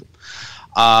on them.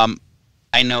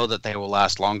 I know that they will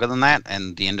last longer than that,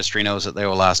 and the industry knows that they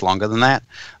will last longer than that.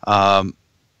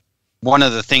 One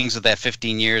of the things of that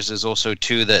 15 years is also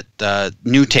too that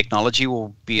new technology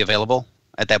will be available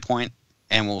at that point,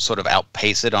 and will sort of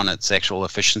outpace it on its actual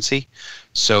efficiency.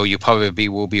 So you probably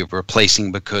will be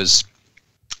replacing, because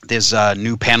there's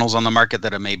new panels on the market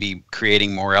that are maybe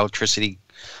creating more electricity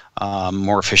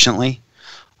more efficiently.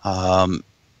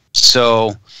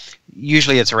 So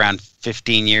usually it's around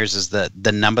 15 years is the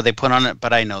number they put on it,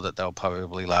 but I know that they'll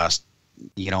probably last,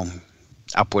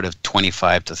 upward of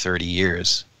 25 to 30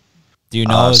 years. Do you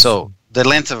know? So the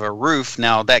length of a roof,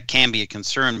 now that can be a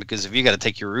concern, because if you got to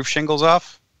take your roof shingles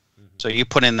off, so you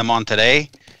put in them on today,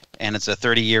 and it's a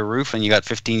 30-year roof, and you got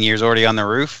 15 years already on the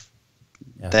roof,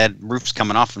 that roof's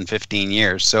coming off in 15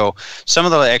 years. So some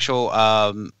of the actual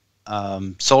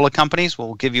solar companies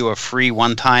will give you a free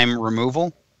one-time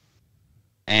removal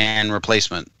and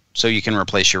replacement, so you can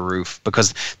replace your roof,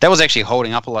 because that was actually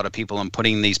holding up a lot of people in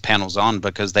putting these panels on,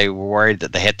 because they were worried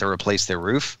that they had to replace their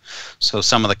roof. So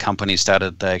some of the companies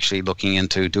started actually looking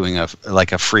into doing a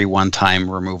free one-time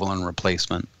removal and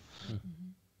replacement.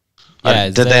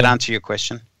 Yeah, did that answer your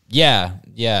question? Yeah.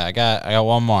 I got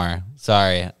one more.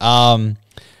 Sorry.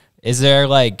 Is there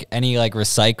like any like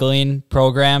recycling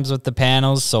programs with the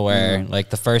panels, so where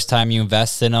like the first time you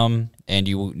invest in them and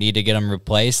you need to get them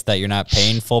replaced, that you're not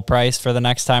paying full price for the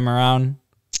next time around?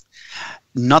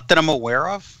 Not that I'm aware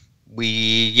of.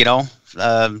 We, one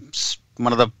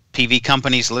of the PV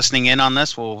companies listening in on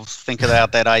this will think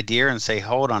about that idea and say,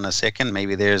 hold on a second,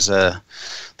 maybe there's an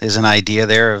idea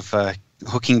there of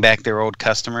hooking back their old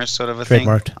customers, sort of a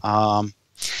Trademarked.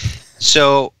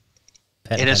 thing.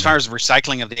 And as far as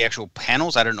recycling of the actual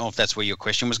panels, I don't know if that's where your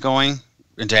question was going,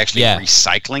 into actually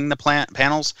recycling the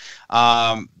panels.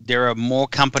 There are more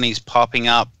companies popping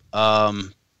up,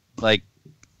 coming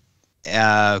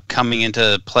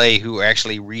into play, who are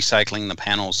actually recycling the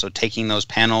panels. So taking those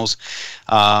panels,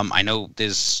 I know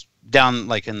there's down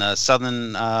like in the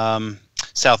southern,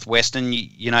 southwestern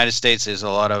United States, there's a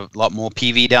lot more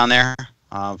PV down there.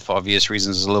 For obvious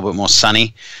reasons, it's a little bit more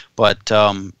sunny, but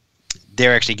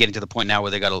they're actually getting to the point now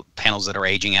where they got panels that are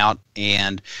aging out,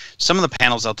 and some of the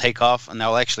panels they'll take off and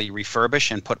they'll actually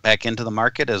refurbish and put back into the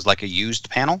market as like a used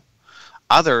panel.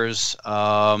 Others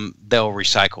they'll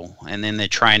recycle, and then they're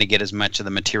trying to get as much of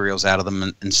the materials out of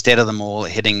them instead of them all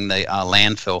hitting the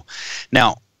landfill.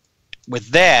 Now, with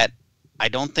that, I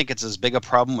don't think it's as big a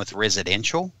problem with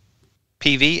residential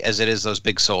PV as it is those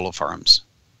big solar farms.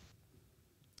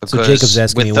 Because so Jacob's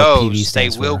asking me with what PV those,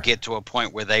 stands they will for. get to a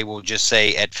point where they will just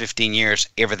say at 15 years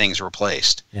everything's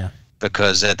replaced. Yeah.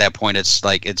 Because at that point it's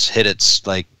hit its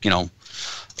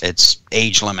its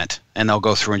age limit, and they'll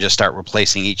go through and just start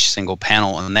replacing each single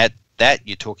panel, and that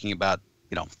you're talking about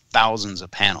thousands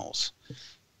of panels.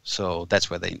 So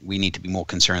that's where we need to be more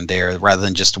concerned there, rather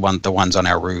than just the ones on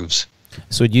our roofs.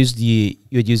 So you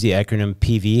would use the acronym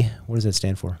PV. What does that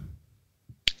stand for?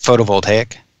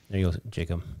 Photovoltaic. There you go,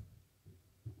 Jacob.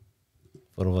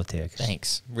 Photovoltaic.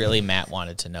 Thanks. Really, Matt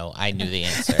wanted to know. I knew the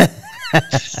answer.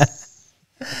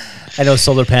 I know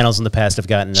solar panels in the past have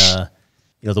gotten,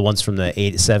 the ones from the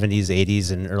 70s,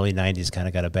 80s, and early 90s kind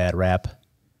of got a bad rap,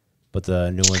 but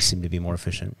the new ones seem to be more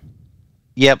efficient.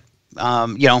 Yep.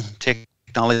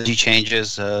 technology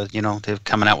changes. They're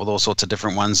coming out with all sorts of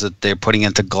different ones that they're putting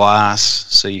into glass,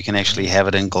 so you can actually have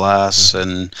it in glass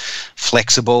and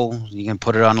flexible. You can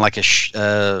put it on like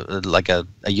a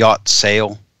yacht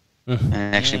sail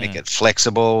and actually make it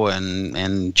flexible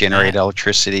and generate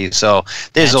electricity. So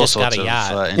there's all sorts of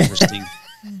interesting.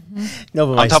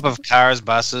 No, on top of cars,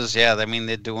 buses, I mean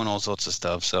they're doing all sorts of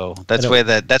stuff. So that's where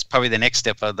that's probably the next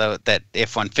step of that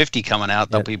F-150 coming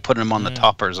out. They'll be putting them on the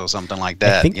toppers or something like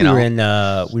that. I think we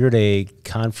were at a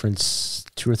conference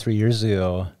 2 or 3 years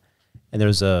ago, and there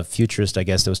was a futurist, I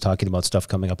guess, that was talking about stuff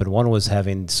coming up, and one was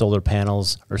having solar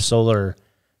panels or solar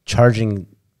charging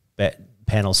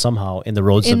panels somehow in the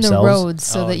roads themselves. In the roads,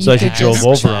 so that you could drove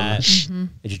over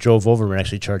them, as you drove over them and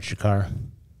actually charged your car.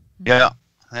 Yeah.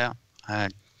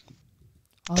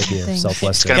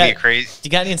 Southwest. It's gonna be crazy. You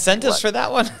got any incentives for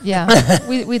that one? Yeah,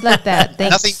 we'd like that.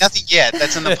 Thanks. Nothing yet.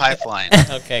 That's in the pipeline.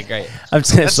 Okay, great. I'm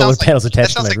just gonna have solar panels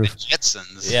attached to my roof. The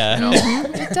Jetsons. Yeah,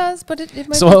 it does, but it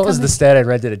might. So what was the stat I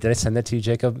read? Did I send that to you,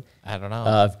 Jacob? I don't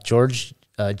know. George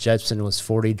Jetson was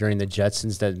 40 during the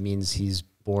Jetsons. That means he's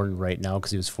born right now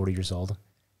because he was 40 years old.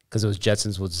 Because it was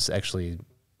Jetsons was actually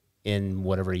in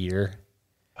whatever year.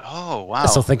 Oh wow!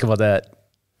 So think about that.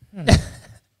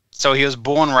 So he was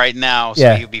born right now,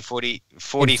 so he'd be 40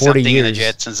 something years. In the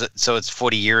Jetsons. So it's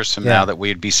 40 years from now that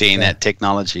we'd be seeing that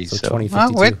technology. So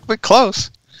 2052. Well, we're close.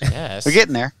 Yes. We're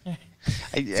getting there. I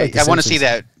want to see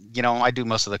Simpsons. that. I do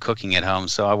most of the cooking at home,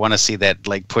 so I want to see that,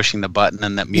 like pushing the button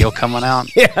and that meal coming out.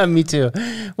 Yeah, me too.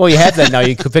 Well, you have that now.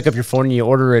 You could pick up your phone and you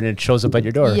order it, and it shows up at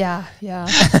your door. Yeah.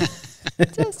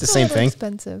 It's the same thing.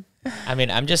 Expensive. I mean,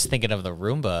 I'm just thinking of the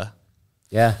Roomba.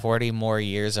 Yeah. 40 more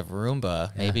years of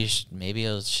Roomba. Yeah.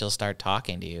 Maybe she'll start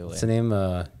talking to you. What's the name?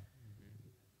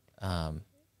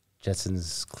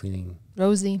 Jetson's cleaning.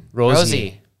 Rosie the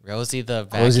vacuum. Rosie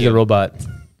the robot.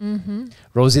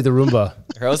 Rosie the Roomba.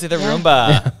 Rosie the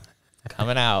Roomba.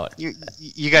 Coming out.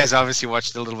 You guys obviously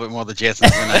watched a little bit more of the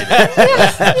Jetsons than I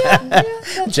did.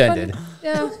 Yeah, Jen did.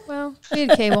 Yeah, well, we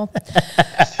had cable.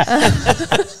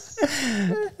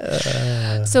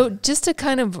 So just to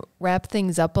kind of wrap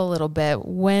things up a little bit,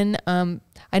 when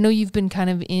I know you've been kind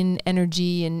of in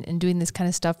energy and doing this kind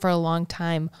of stuff for a long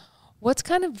time, what's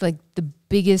kind of like the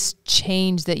biggest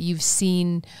change that you've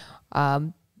seen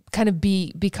kind of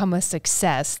become a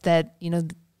success that,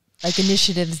 like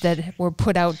initiatives that were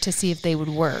put out to see if they would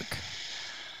work?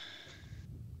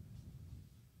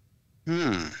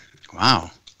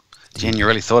 Wow. Jen, you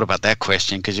really thought about that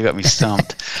question because you got me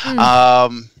stumped.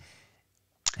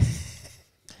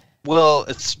 Well,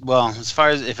 as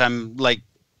far as if I'm like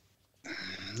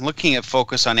looking at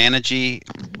focus on energy,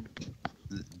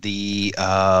 the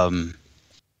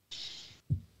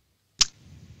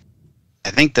I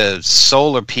think the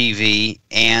solar PV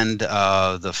and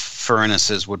the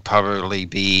furnaces would probably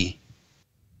be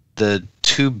the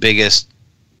two biggest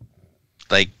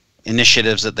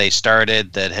initiatives that they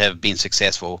started that have been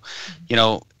successful.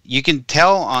 You can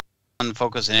tell on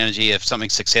focus and energy if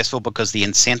something's successful because the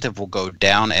incentive will go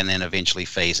down and then eventually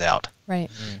phase out. Right.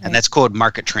 And that's called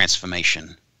market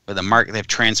transformation. Where they've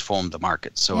transformed the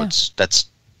market. So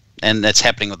that's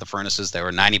happening with the furnaces. They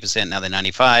were 90%, now they're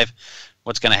 95%.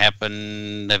 What's going to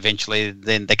happen eventually?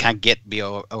 Then they can't be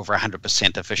over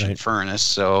 100% efficient furnace,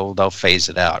 so they'll phase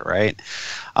it out, right?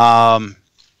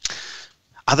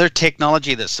 Other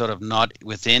technology that's sort of not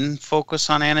within focus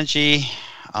on energy,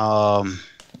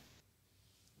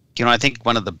 I think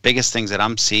one of the biggest things that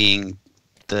I'm seeing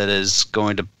that is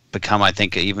going to become, I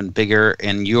think, even bigger,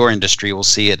 and your industry will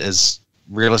see it as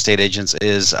real estate agents,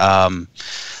 is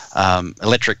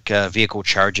electric vehicle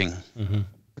charging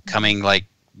becoming like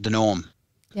the norm.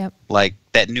 Yep. Like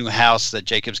that new house that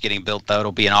Jacob's getting built,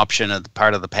 that'll be an option as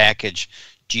part of the package.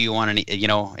 Do you want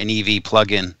an EV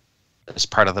plug-in as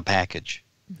part of the package?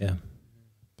 Yeah.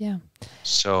 Yeah.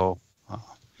 So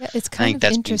it's kind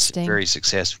of interesting. Been very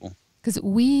successful. Because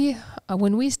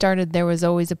when we started, there was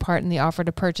always a part in the offer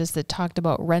to purchase that talked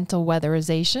about rental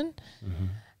weatherization,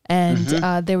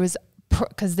 and there was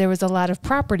a lot of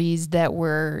properties that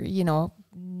were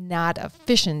not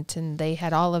efficient, and they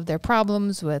had all of their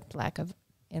problems with lack of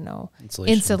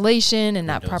insulation and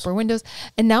not proper windows.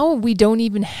 And now we don't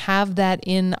even have that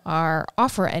in our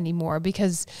offer anymore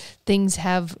because things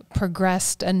have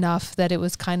progressed enough that it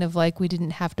was kind of like we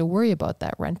didn't have to worry about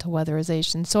that rental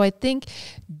weatherization. So I think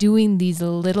doing these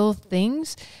little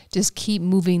things just keep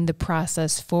moving the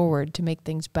process forward to make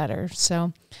things better.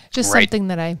 So just something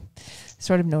that I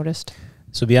sort of noticed.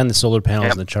 So beyond the solar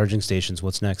panels and the charging stations,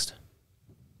 what's next?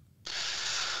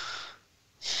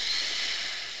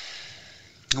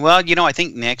 Well, I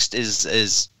think next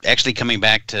is actually coming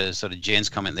back to sort of Jen's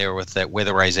comment there with that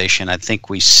weatherization. I think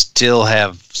we still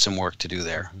have some work to do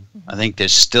there. Mm-hmm. I think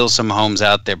there's still some homes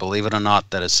out there, believe it or not,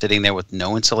 that are sitting there with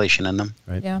no insulation in them.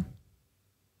 Right. Yeah.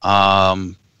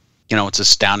 It's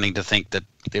astounding to think that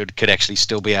there could actually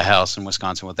still be a house in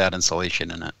Wisconsin without insulation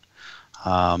in it.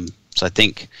 So I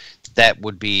think that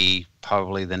would be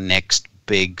probably the next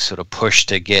big sort of push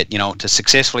to get, to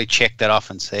successfully check that off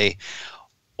and say,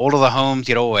 all of the homes,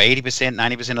 80%,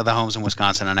 90% of the homes in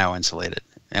Wisconsin are now insulated,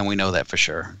 and we know that for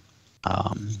sure.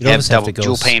 Have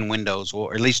dual pane windows,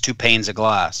 or at least 2 panes of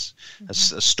glass, a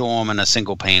storm and a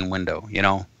single pane window,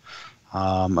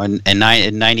 and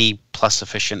 90 plus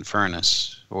efficient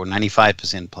furnace, or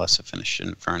 95% plus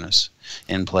efficient furnace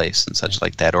in place and such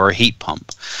like that, or a heat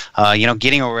pump.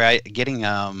 Getting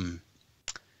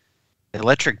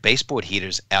electric baseboard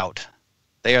heaters out.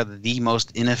 They are the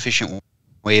most inefficient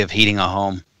way of heating a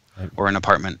home or an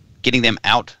apartment. Getting them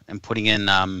out and putting in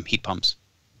heat pumps.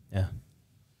 Yeah.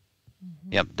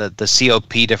 Mm-hmm. Yep. The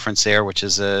COP difference there, which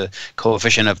is a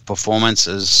coefficient of performance,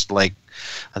 is like,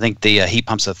 I think the heat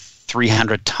pumps are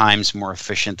 300 times more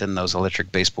efficient than those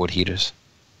electric baseboard heaters.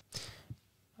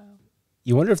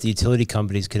 You wonder if the utility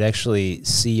companies could actually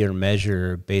see or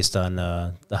measure based on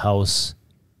the house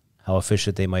how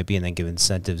efficient they might be, and then give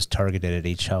incentives targeted at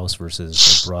each house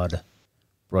versus a broad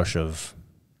brush of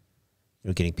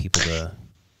getting people to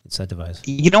incentivize.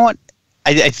 You know what?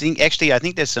 I think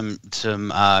there's some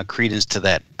credence to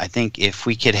that. I think if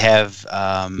we could have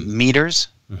meters,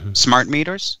 smart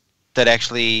meters, that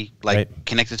actually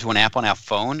connected to an app on our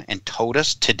phone and told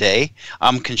us today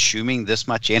I'm consuming this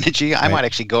much energy, I might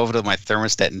actually go over to my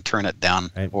thermostat and turn it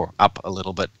down or up a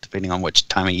little bit depending on which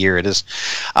time of year it is,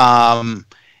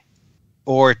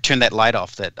 or turn that light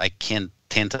off that I can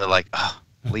tend to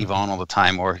leave on all the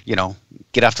time, or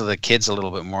get after the kids a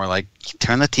little bit more, like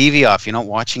turn the TV off, you're not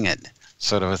watching it,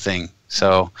 sort of a thing.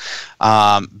 So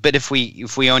but if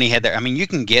we only had that, you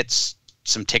can get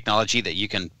some technology that you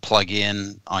can plug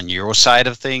in on your side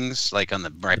of things, like on the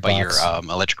by your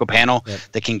electrical panel,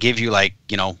 that can give you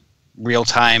real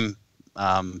time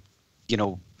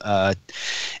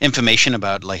information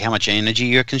about how much energy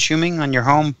you're consuming on your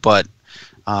home. But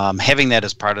having that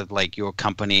as part of your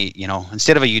company,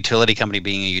 instead of a utility company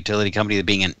being a utility company,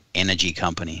 being an energy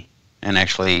company, and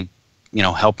actually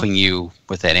helping you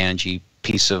with that energy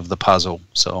piece of the puzzle.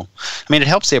 So it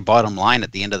helps their bottom line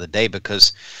at the end of the day,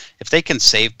 because if they can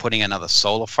save putting another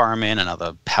solar farm in,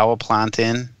 another power plant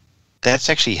in, that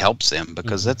actually helps them,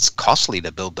 because that's costly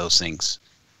to build those things.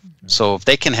 So if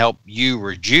they can help you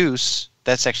reduce,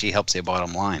 that actually helps their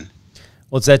bottom line.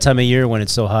 Well, it's that time of year when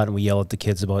it's so hot and we yell at the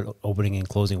kids about opening and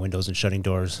closing windows and shutting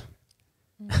doors.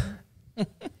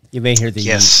 You may hear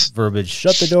the verbiage,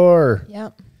 shut the door.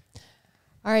 Yep.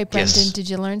 All right, Brendan, did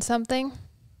you learn something?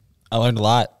 I learned a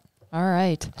lot. All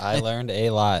right. I learned a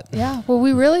lot. Yeah. Well,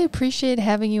 we really appreciate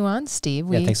having you on, Steve.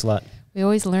 Thanks a lot. We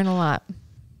always learn a lot.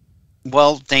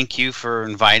 Well, thank you for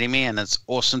inviting me, and it's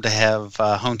awesome to have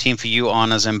HomeTeam4u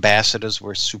on as ambassadors.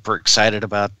 We're super excited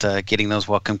about getting those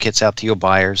welcome kits out to your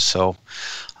buyers. So,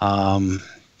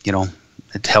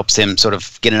 it helps them sort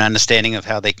of get an understanding of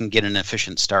how they can get an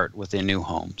efficient start with their new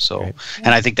home. So,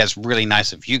 and I think that's really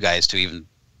nice of you guys to even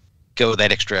go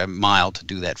that extra mile to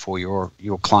do that for your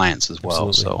clients as well.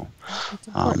 Absolutely.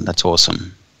 So that's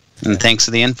awesome. And thanks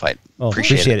for the invite. Well,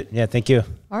 appreciate it. Yeah, thank you.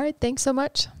 All right. Thanks so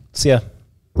much. See ya.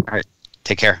 All right.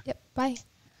 Take care. Yep. Bye.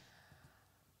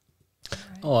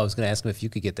 Oh, I was going to ask him if you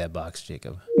could get that box,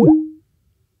 Jacob.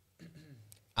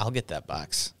 I'll get that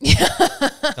box.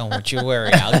 Don't you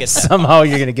worry. I'll get that. Somehow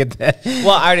you're going to get that.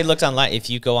 Well, I already looked online. If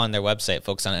you go on their website,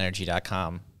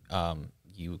 focusonenergy.com,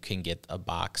 you can get a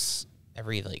box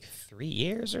every 3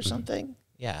 years or something.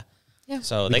 Yeah.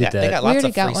 So they got lots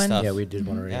of free stuff. Yeah, we did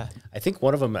one already. Yeah. I think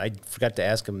one of them, I forgot to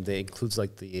ask him, they includes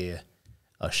the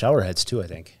shower heads too, I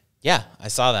think. Yeah, I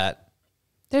saw that.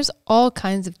 There's all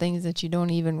kinds of things that you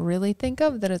don't even really think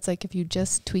of, that it's if you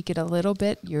just tweak it a little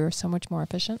bit, you're so much more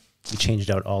efficient. We changed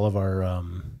out all of our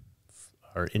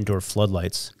indoor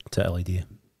floodlights to LED.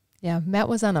 Yeah, Matt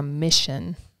was on a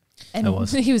mission. And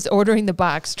he was ordering the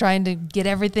box, trying to get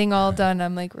everything all done.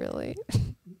 I'm like, really?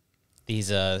 These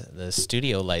the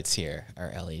studio lights here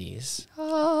are LEDs.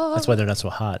 Oh. That's why they're not so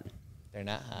hot. They're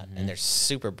not hot, and they're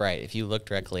super bright. If you look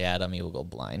directly at them, you will go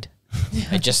blind.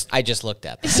 I just looked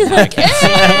at them. You're like,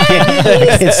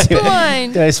 he's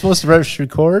blind. Am I supposed to rush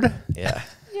record? Yeah.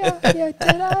 Yeah,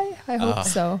 did I? I hope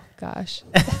so. Gosh.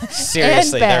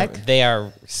 Seriously, they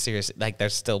are seriously, they're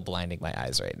still blinding my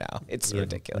eyes right now. It's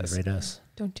ridiculous. Right us.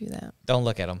 Don't do that. Don't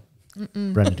look at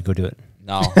them. Brendan, go do it.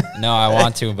 No, I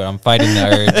want to, but I'm fighting the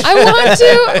urge. I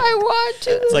want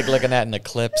to. It's like looking at an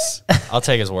eclipse. I'll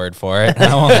take his word for it.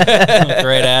 I'm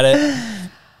great at it.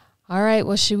 All right.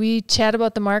 Well, should we chat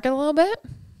about the market a little bit?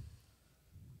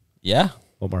 Yeah.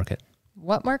 What market?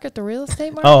 What market? The real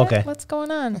estate market? Oh, okay. What's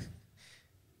going on?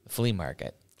 The flea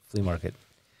market. Flea market.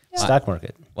 Yeah. Stock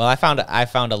market. Well, I found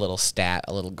a little stat,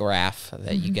 a little graph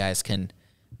that you guys can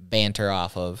banter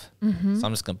off of. So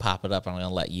I'm just going to pop it up. And I'm going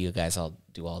to let you guys all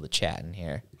do all the chatting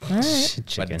here. All right.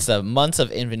 But it's the months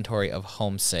of inventory of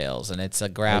home sales, and it's a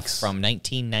graph from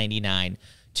 1999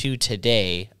 to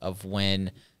today of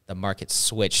when the market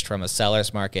switched from a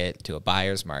seller's market to a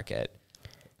buyer's market.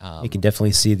 You can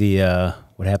definitely see the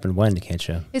what happened when, can't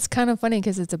you? It's kind of funny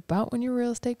because it's about when your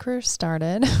real estate career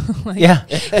started. Like, yeah.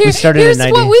 We started here's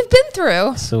in 90. what we've been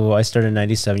through. So I started in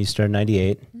 97. You started in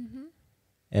 98.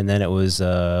 And then it was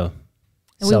and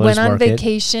we went on market.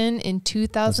 Vacation in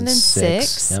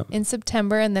 2006 in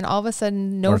September, and then all of a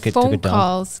sudden no Market phone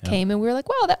calls came, and we were like,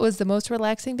 wow, that was the most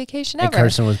relaxing vacation and ever.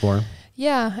 Carson was born.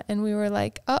 Yeah, and we were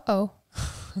like, uh-oh.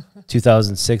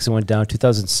 2006 it went down.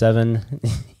 2007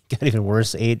 got even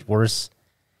worse, worse.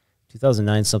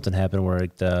 2009 something happened where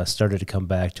it started to come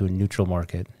back to a neutral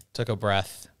market. Took a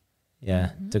breath. Yeah,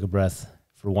 took a breath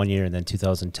for 1 year, and then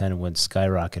 2010 went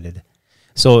skyrocketed.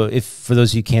 So if for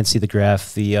those of you who can't see the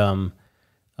graph, the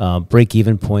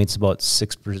break-even point's about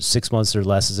 6 months or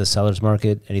less is a seller's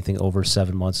market. Anything over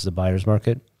 7 months is a buyer's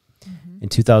market. In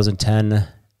 2010,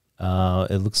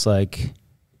 it looks like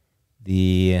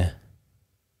it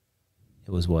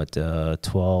was what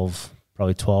 12,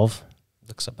 probably 12.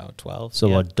 Looks about 12. So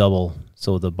about double.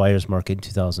 So the buyer's market in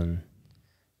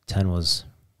 2010 was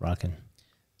rocking.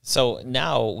 So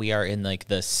now we are in like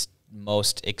this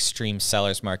most extreme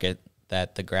seller's market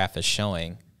that the graph is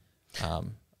showing.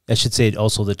 I should say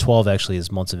also the 12 actually is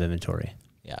months of inventory.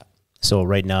 Yeah. So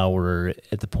right now we're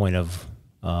at the point of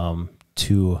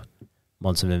 2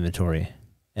 months of inventory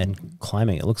and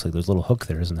climbing. It looks like there's a little hook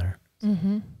there, isn't there?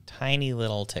 Tiny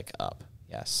little tick up.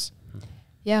 Yes.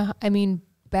 Yeah, I mean,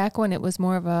 back when it was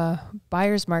more of a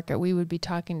buyer's market, we would be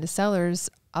talking to sellers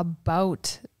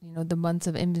about, the months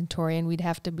of inventory, and we'd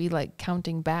have to be like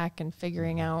counting back and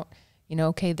figuring out,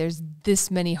 okay, there's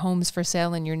this many homes for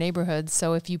sale in your neighborhood.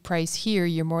 So if you price here,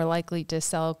 you're more likely to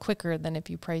sell quicker than if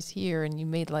you price here. And you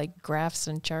made like graphs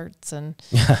and charts and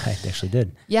Yeah, I actually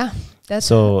did. Yeah. That's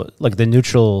so like the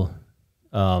neutral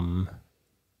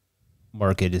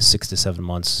market is 6 to 7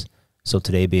 months. So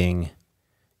today being,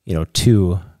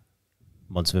 2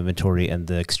 months of inventory, and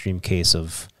the extreme case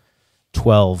of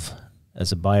 12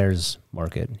 as a buyer's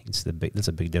market. It's that's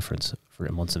a big difference for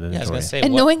months of inventory. Yeah, I was gonna say,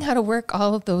 and knowing how to work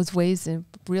all of those ways in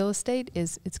real estate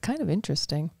it's kind of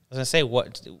interesting. I was gonna say,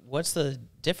 what's the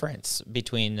difference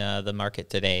between the market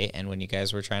today and when you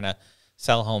guys were trying to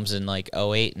sell homes in like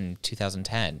 08 and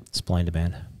 2010? Supply and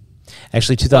demand.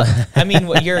 Actually, 2000. I mean,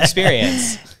 what your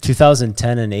experience?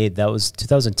 2010 and 8.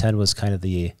 2010 was kind of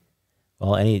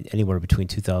anywhere between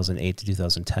 2008 to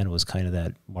 2010 was kind of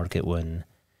that market when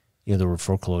there were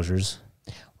foreclosures.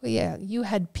 Well, yeah, you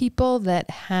had people that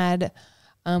had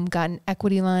gotten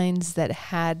equity lines, that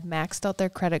had maxed out their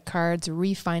credit cards,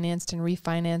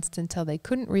 refinanced until they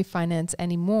couldn't refinance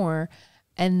anymore,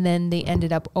 and then they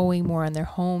ended up owing more on their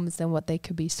homes than what they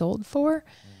could be sold for.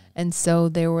 And so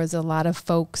there was a lot of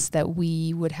folks that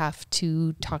we would have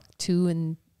to talk to,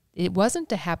 and it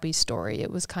wasn't a happy story. It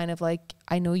was kind of like,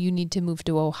 I know you need to move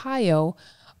to Ohio,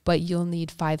 but you'll need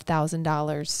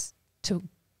 $5,000 to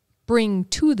bring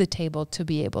to the table to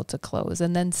be able to close.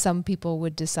 And then some people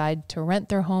would decide to rent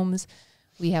their homes.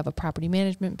 We have a property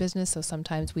management business, so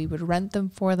sometimes we would rent them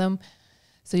for them.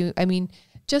 So, I mean,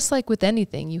 just like with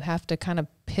anything, you have to kind of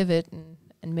pivot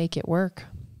and make it work.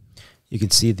 You can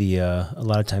see a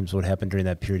lot of times what happened during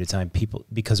that period of time, people,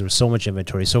 because there was so much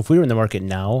inventory. So if we were in the market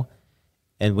now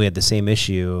and we had the same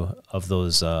issue of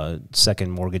those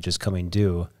second mortgages coming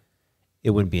due, it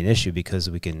wouldn't be an issue because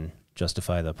we can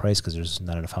justify the price because there's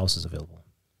not enough houses available.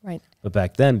 Right. But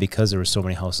back then, because there were so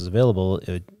many houses available,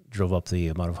 it drove up the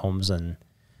amount of homes and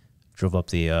drove up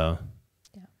the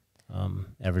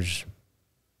average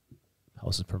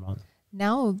houses per month.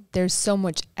 Now there's so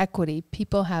much equity.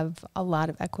 People have a lot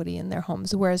of equity in their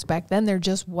homes, whereas back then there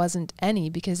just wasn't any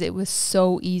because it was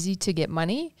so easy to get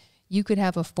money. You could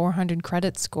have a 400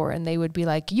 credit score and they would be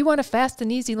like, you want a fast and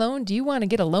easy loan? Do you want to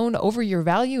get a loan over your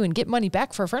value and get money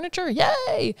back for furniture?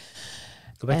 Yay!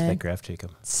 Go back to that graph,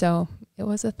 Jacob. So it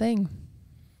was a thing.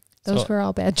 Those were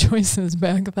all bad choices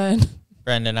back then.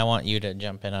 Brendan, I want you to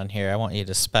jump in on here. I want you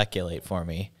to speculate for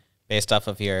me based off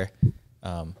of your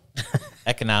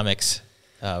economics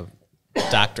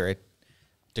doctorate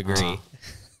degree.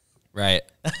 Right.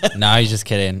 No, he's just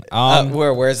kidding.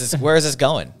 Where is this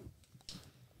going?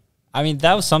 I mean,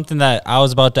 that was something that I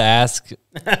was about to ask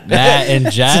Matt and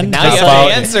Jen. Now you have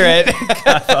to answer it.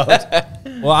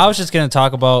 Well, I was just going to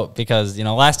talk about, because,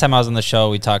 last time I was on the show,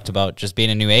 we talked about just being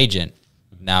a new agent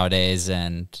nowadays.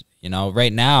 And,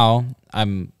 right now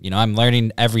I'm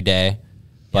learning every day,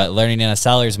 but learning in a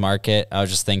seller's market, I was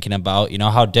just thinking about,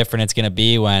 how different it's going to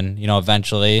be when,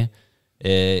 eventually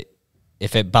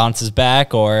if it bounces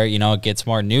back or, it gets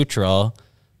more neutral.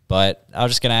 But I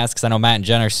was just going to ask, because I know Matt and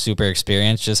Jen are super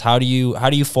experienced, just how do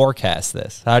you forecast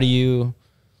this?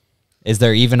 Is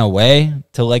there even a way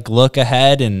to look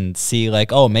ahead and see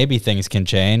oh, maybe things can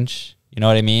change? You know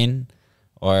what I mean?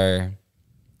 Or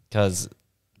because,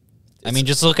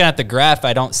 just looking at the graph,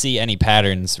 I don't see any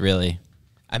patterns really.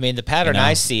 I mean, the pattern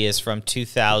I see is from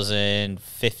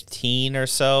 2015 or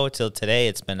so till today.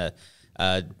 It's been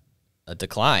a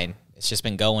decline. It's just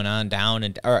been going on down,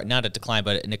 or not a decline,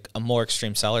 but a more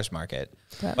extreme seller's market.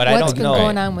 But I don't know. What's been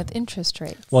going on with interest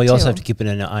rates? Well, you also have to keep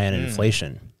an eye on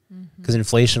inflation, because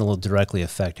inflation will directly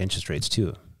affect interest rates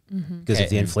too. Because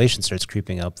if the inflation starts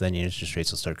creeping up, then your interest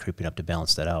rates will start creeping up to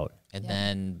balance that out. And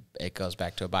then it goes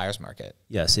back to a buyer's market.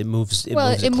 Yes, it moves.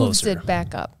 It moves it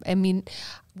back up. I mean,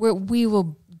 we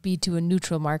will be to a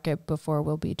neutral market before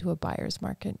we'll be to a buyer's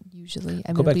market usually.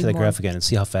 Go back to that graph again and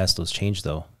see how fast those change,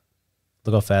 though.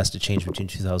 Look how fast it changed between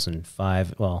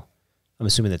 2005. Well, I'm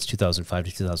assuming that's 2005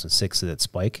 to 2006, so that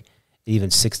spike, even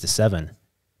 6 to 7,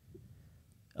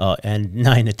 and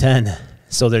 9 to 10.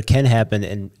 So there can happen,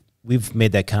 and we've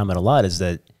made that comment a lot, is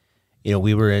that,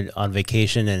 we were on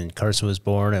vacation and Carson was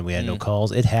born and we had no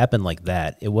calls. It happened like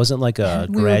that. It wasn't like a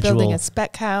gradual. We were building a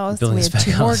spec house. We had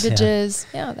 2 mortgages.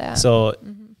 Yeah, that. So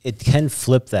it can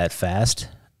flip that fast,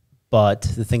 but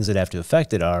the things that have to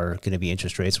affect it are going to be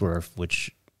interest rates,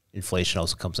 which inflation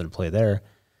also comes into play there.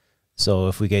 So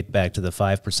if we get back to the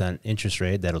 5% interest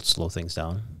rate, that'll slow things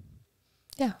down.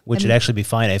 Yeah. Which would actually be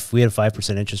fine. If we had a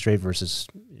 5% interest rate versus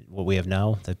what we have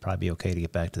now, that'd probably be okay to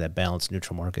get back to that balanced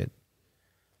neutral market.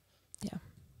 Yeah.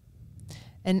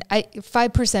 And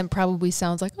 5% probably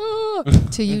sounds like,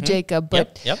 to you, Jacob.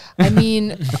 But I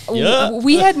mean,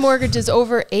 we had mortgages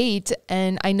over 8,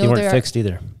 and I know they weren't fixed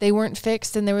either. They weren't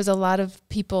fixed, and there was a lot of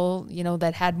people,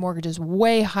 that had mortgages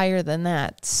way higher than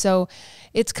that. So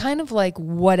it's kind of like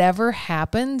whatever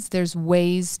happens, there's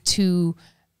ways to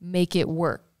make it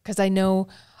work. Because I know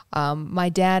my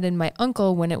dad and my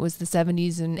uncle, when it was the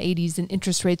 70s and 80s and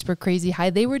interest rates were crazy high,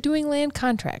 they were doing land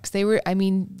contracts.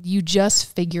 You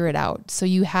just figure it out. So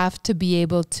you have to be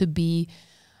able to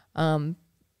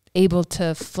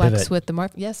flex pivot with the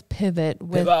market. Yes, pivot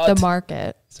with the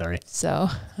market. Sorry. So,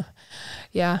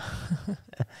 yeah.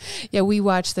 Yeah, we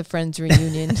watched the Friends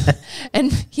reunion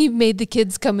and he made the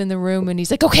kids come in the room and he's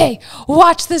like, okay,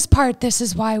 watch this part. This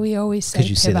is why we always say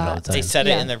you say that all the time. They said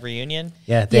it in the reunion?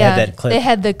 Yeah, they had that clip. They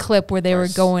had the clip where they were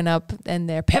going up and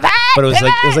they're pivot. But it was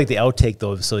like the outtake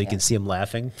though, so you can see them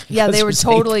laughing. Yeah, they were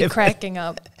totally cracking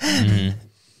up.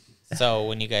 So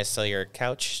when you guys sell your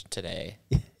couch today,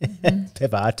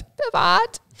 pivot.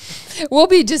 We'll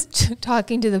be just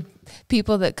talking to the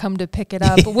people that come to pick it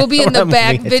up. We'll be in the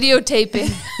back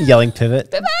videotaping, yelling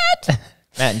pivot.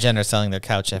 Matt and Jen are selling their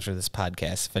couch after this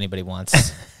podcast. If anybody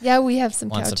wants, yeah, we have some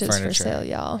couches for sale,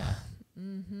 y'all. Yeah.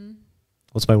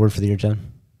 What's my word for the year,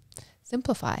 Jen?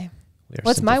 Simplify.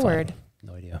 What's my word?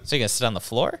 No idea. So you guys sit on the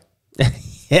floor?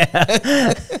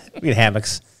 Yeah, we get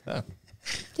hammocks. Oh.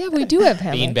 Yeah, we do have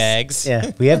hammocks. Bean bags.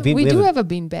 Yeah, we have. We do have a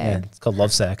bean bag. Yeah, it's called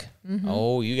Love Sack.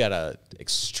 Oh, you got a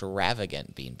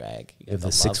extravagant bean bag. You have the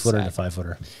 6-footer and a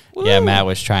 5-footer. Yeah, Matt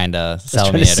was trying to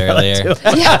sell me it earlier.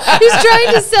 Yeah, he's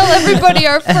trying to sell everybody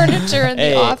our furniture in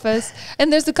the office.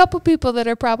 And there's a couple people that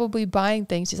are probably buying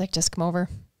things. He's like, just come over,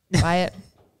 buy it.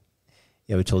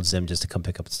 Yeah, we told Zim just to come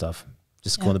pick up stuff.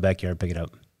 Just go in the backyard, pick it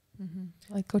up.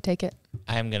 Like, go take it.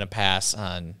 I'm going to pass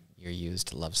on your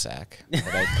used Love Sack,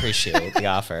 but I appreciate the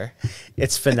offer.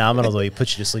 It's phenomenal, though. He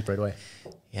puts you to sleep right away.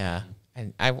 Yeah.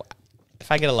 And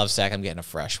if I get a Love Sack, I'm getting a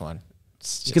fresh one.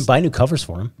 You can buy new covers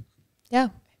for him. Yeah.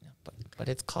 But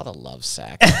it's called a Love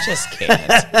Sack. I just can't.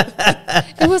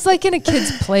 It was like in a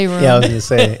kid's playroom. Yeah, I was going to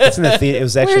say. It's in the theater. It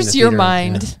was actually Where's in the your theater.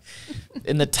 mind? Yeah.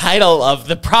 In the title of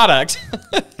the product.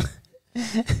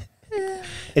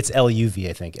 It's LUV,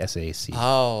 I think. SAC.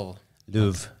 Oh.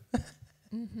 Louvre.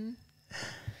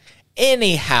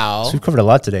 Anyhow. So we've covered a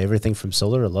lot today. Everything from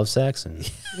solar to love sacks and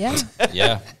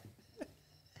Yeah.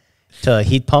 to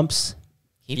heat pumps.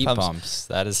 Heat pumps.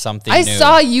 That is something I new.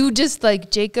 saw you just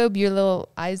like, Jacob, your little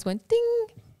eyes went ding.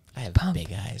 I have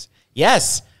big eyes.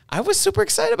 Yes. I was super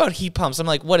excited about heat pumps. I'm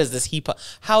like, what is this heat pump?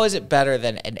 How is it better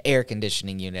than an air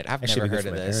conditioning unit? I've never heard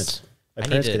of this. My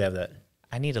parents could have that.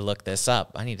 I need to look this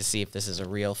up. I need to see if this is a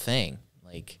real thing.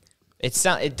 Like,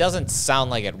 it doesn't sound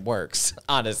like it works,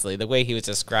 honestly. The way he was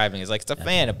describing it is like, it's a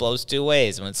fan. It blows two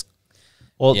ways. When it's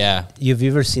yeah. Have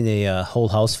you ever seen a whole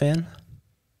house fan?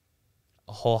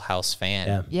 A whole house fan.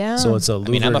 Yeah. Yeah. So it's a louvered,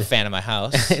 I mean, I'm a fan of my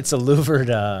house. It's a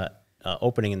louvered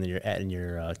opening in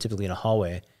your typically in a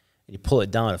hallway. And you pull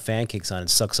it down, a fan kicks on and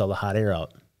sucks all the hot air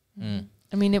out. Mm.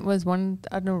 I mean, it was an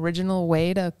original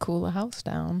way to cool a house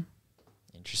down.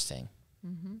 Interesting.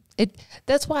 Mm-hmm.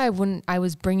 That's why when I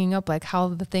was bringing up like how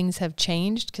the things have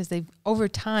changed, because over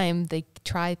time they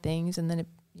try things and then it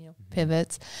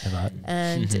pivots,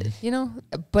 and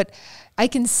but I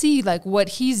can see like what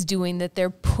he's doing, that they're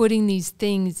putting these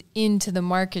things into the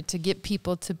market to get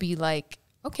people to be like,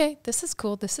 okay, this is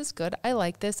cool, this is good, I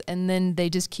like this, and then they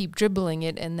just keep dribbling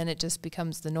it, and then it just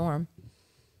becomes the norm.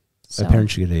 My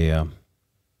parents should get a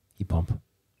heat pump.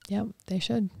 Yeah, they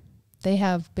should. They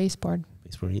have baseboard.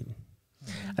 Baseboard heat.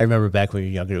 I remember back when you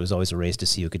were younger, it was always a race to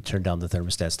see who could turn down the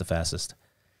thermostats the fastest,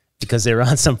 because they were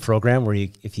on some program where you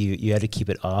had to keep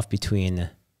it off between,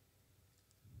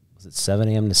 was it 7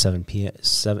 a.m. to 7 p.m.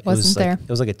 It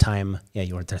was like a time. Yeah,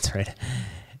 you weren't there. That's right.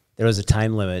 There was a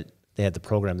time limit. They had the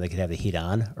program. They could have the heat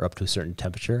on or up to a certain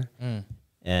temperature,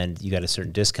 and you got a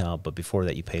certain discount. But before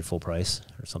that, you paid full price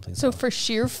or something. So for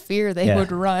sheer fear, they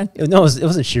would run. No, it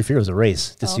wasn't sheer fear. It was a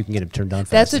race. Just so you can get it turned down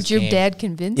fast. That's what your dad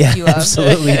convinced you of.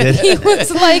 Absolutely did. He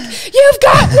was like, "You've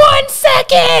got 1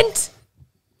 second."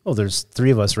 Oh, there's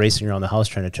 3 of us racing around the house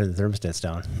trying to turn the thermostats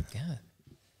down. Yeah.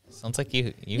 Sounds like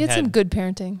you had some good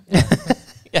parenting.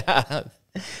 Yeah.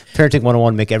 Parenting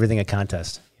 101, make everything a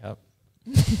contest. Yep.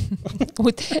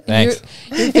 Your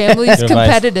family's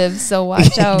competitive, so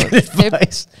watch out. They're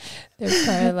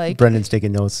probably like, Brendan's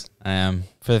taking notes. I am.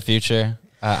 For the future.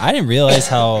 I didn't realize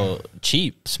how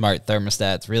cheap smart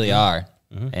thermostats really are,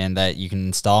 and that you can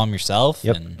install them yourself.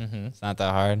 Yep. And it's not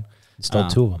that hard. Install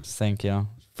 2 of them. Just think,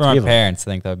 for my parents,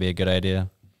 I think that would be a good idea.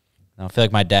 I feel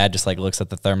like my dad just like looks at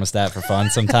the thermostat for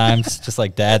fun sometimes, just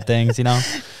like dad things, What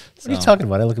are you talking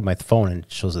about? I look at my phone and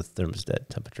it shows the thermostat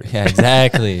temperature. Yeah,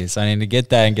 exactly. So I need to get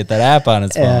that and get that app on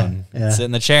his phone. Yeah. Sit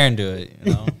in the chair and do it,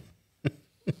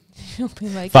 You'll be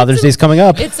like, Father's Day's coming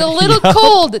up. It's a little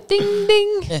cold. Ding,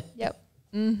 ding. Yep.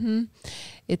 Mm-hmm.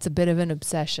 It's a bit of an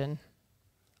obsession.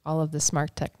 All of the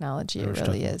smart technology, it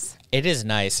really is. It is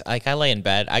nice. Like, I lay in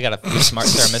bed. I got a smart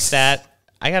thermostat.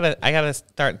 I gotta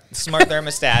start smart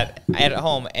thermostat at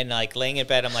home, and like laying in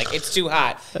bed, I'm like, it's too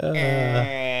hot.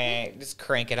 Just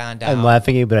crank it on down. I'm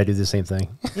laughing at you, but I do the same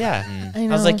thing. Yeah, I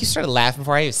was like, you started laughing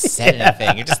before I even said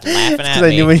anything. You're just laughing at me.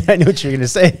 I knew what you were gonna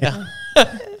say.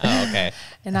 Oh, okay.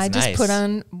 And I just put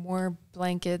on more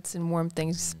blankets and warm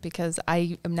things because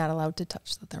I am not allowed to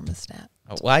touch the thermostat.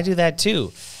 Well, I do that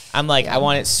too. I'm like, I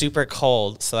want it super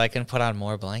cold so I can put on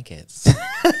more blankets.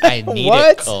 I need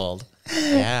it cold.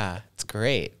 Yeah, it's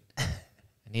great. I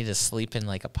need to sleep in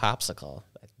like a popsicle.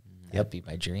 That'd be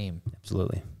my dream.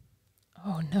 Absolutely.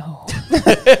 Oh, no.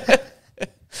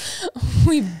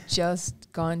 We've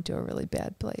just gone to a really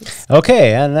bad place.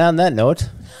 Okay, and on that note.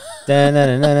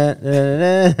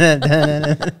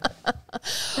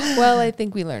 Well, I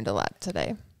think we learned a lot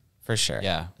today. For sure.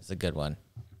 Yeah. It's a good one.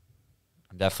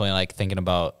 I'm definitely like thinking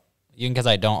about, even because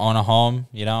I don't own a home,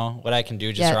 what I can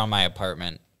do just around my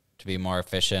apartment to be more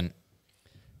efficient.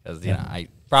 Because, I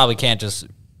probably can't just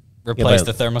replace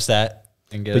the thermostat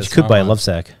and get. But you could buy a love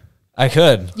sack. I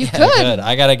could. You could. I could.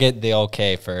 I gotta get the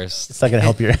okay first. It's not gonna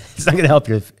help your. It's not gonna help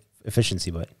your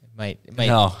efficiency, but it might.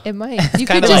 No, it might. You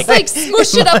could just like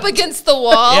smush it up against the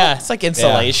wall. Yeah, it's like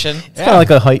insulation. It's kind of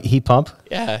like a heat pump.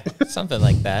 Yeah, something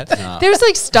like that. No. There's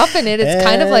like stuff in it. It's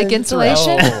kind of like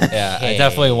insulation. Yeah, I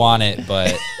definitely want it,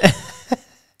 but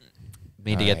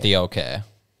need to get the okay.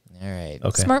 All right.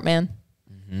 Okay. Smart man.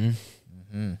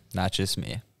 Not just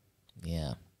me.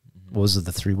 Yeah. What was it?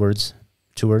 The 3 words?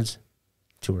 2 words?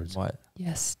 2 words. What?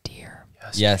 Yes, dear.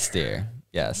 Yes, dear.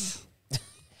 Yes.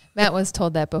 Matt was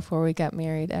told that before we got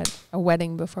married, at a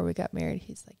wedding before we got married.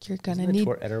 He's like, you're going to need...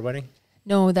 At our wedding?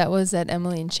 No, that was at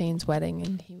Emily and Shane's wedding.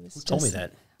 And he was told me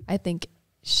that? I think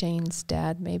Shane's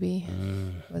dad maybe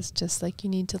was just like, you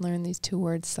need to learn these 2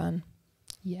 words, son.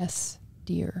 Yes,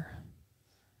 dear.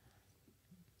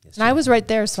 Yes, and I was right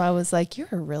there, so I was like, you're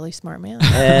a really smart man.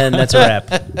 And that's a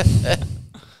wrap.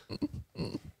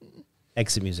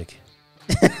 Exit music.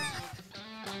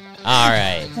 All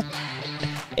right.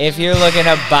 If you're looking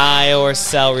to buy or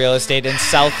sell real estate in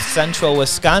South Central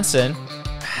Wisconsin,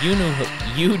 you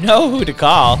know who to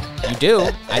call. You do.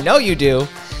 I know you do.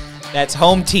 That's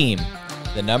Home Team,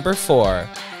 the number 4,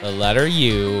 the letter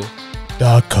U.com.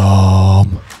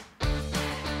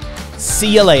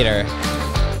 See you later.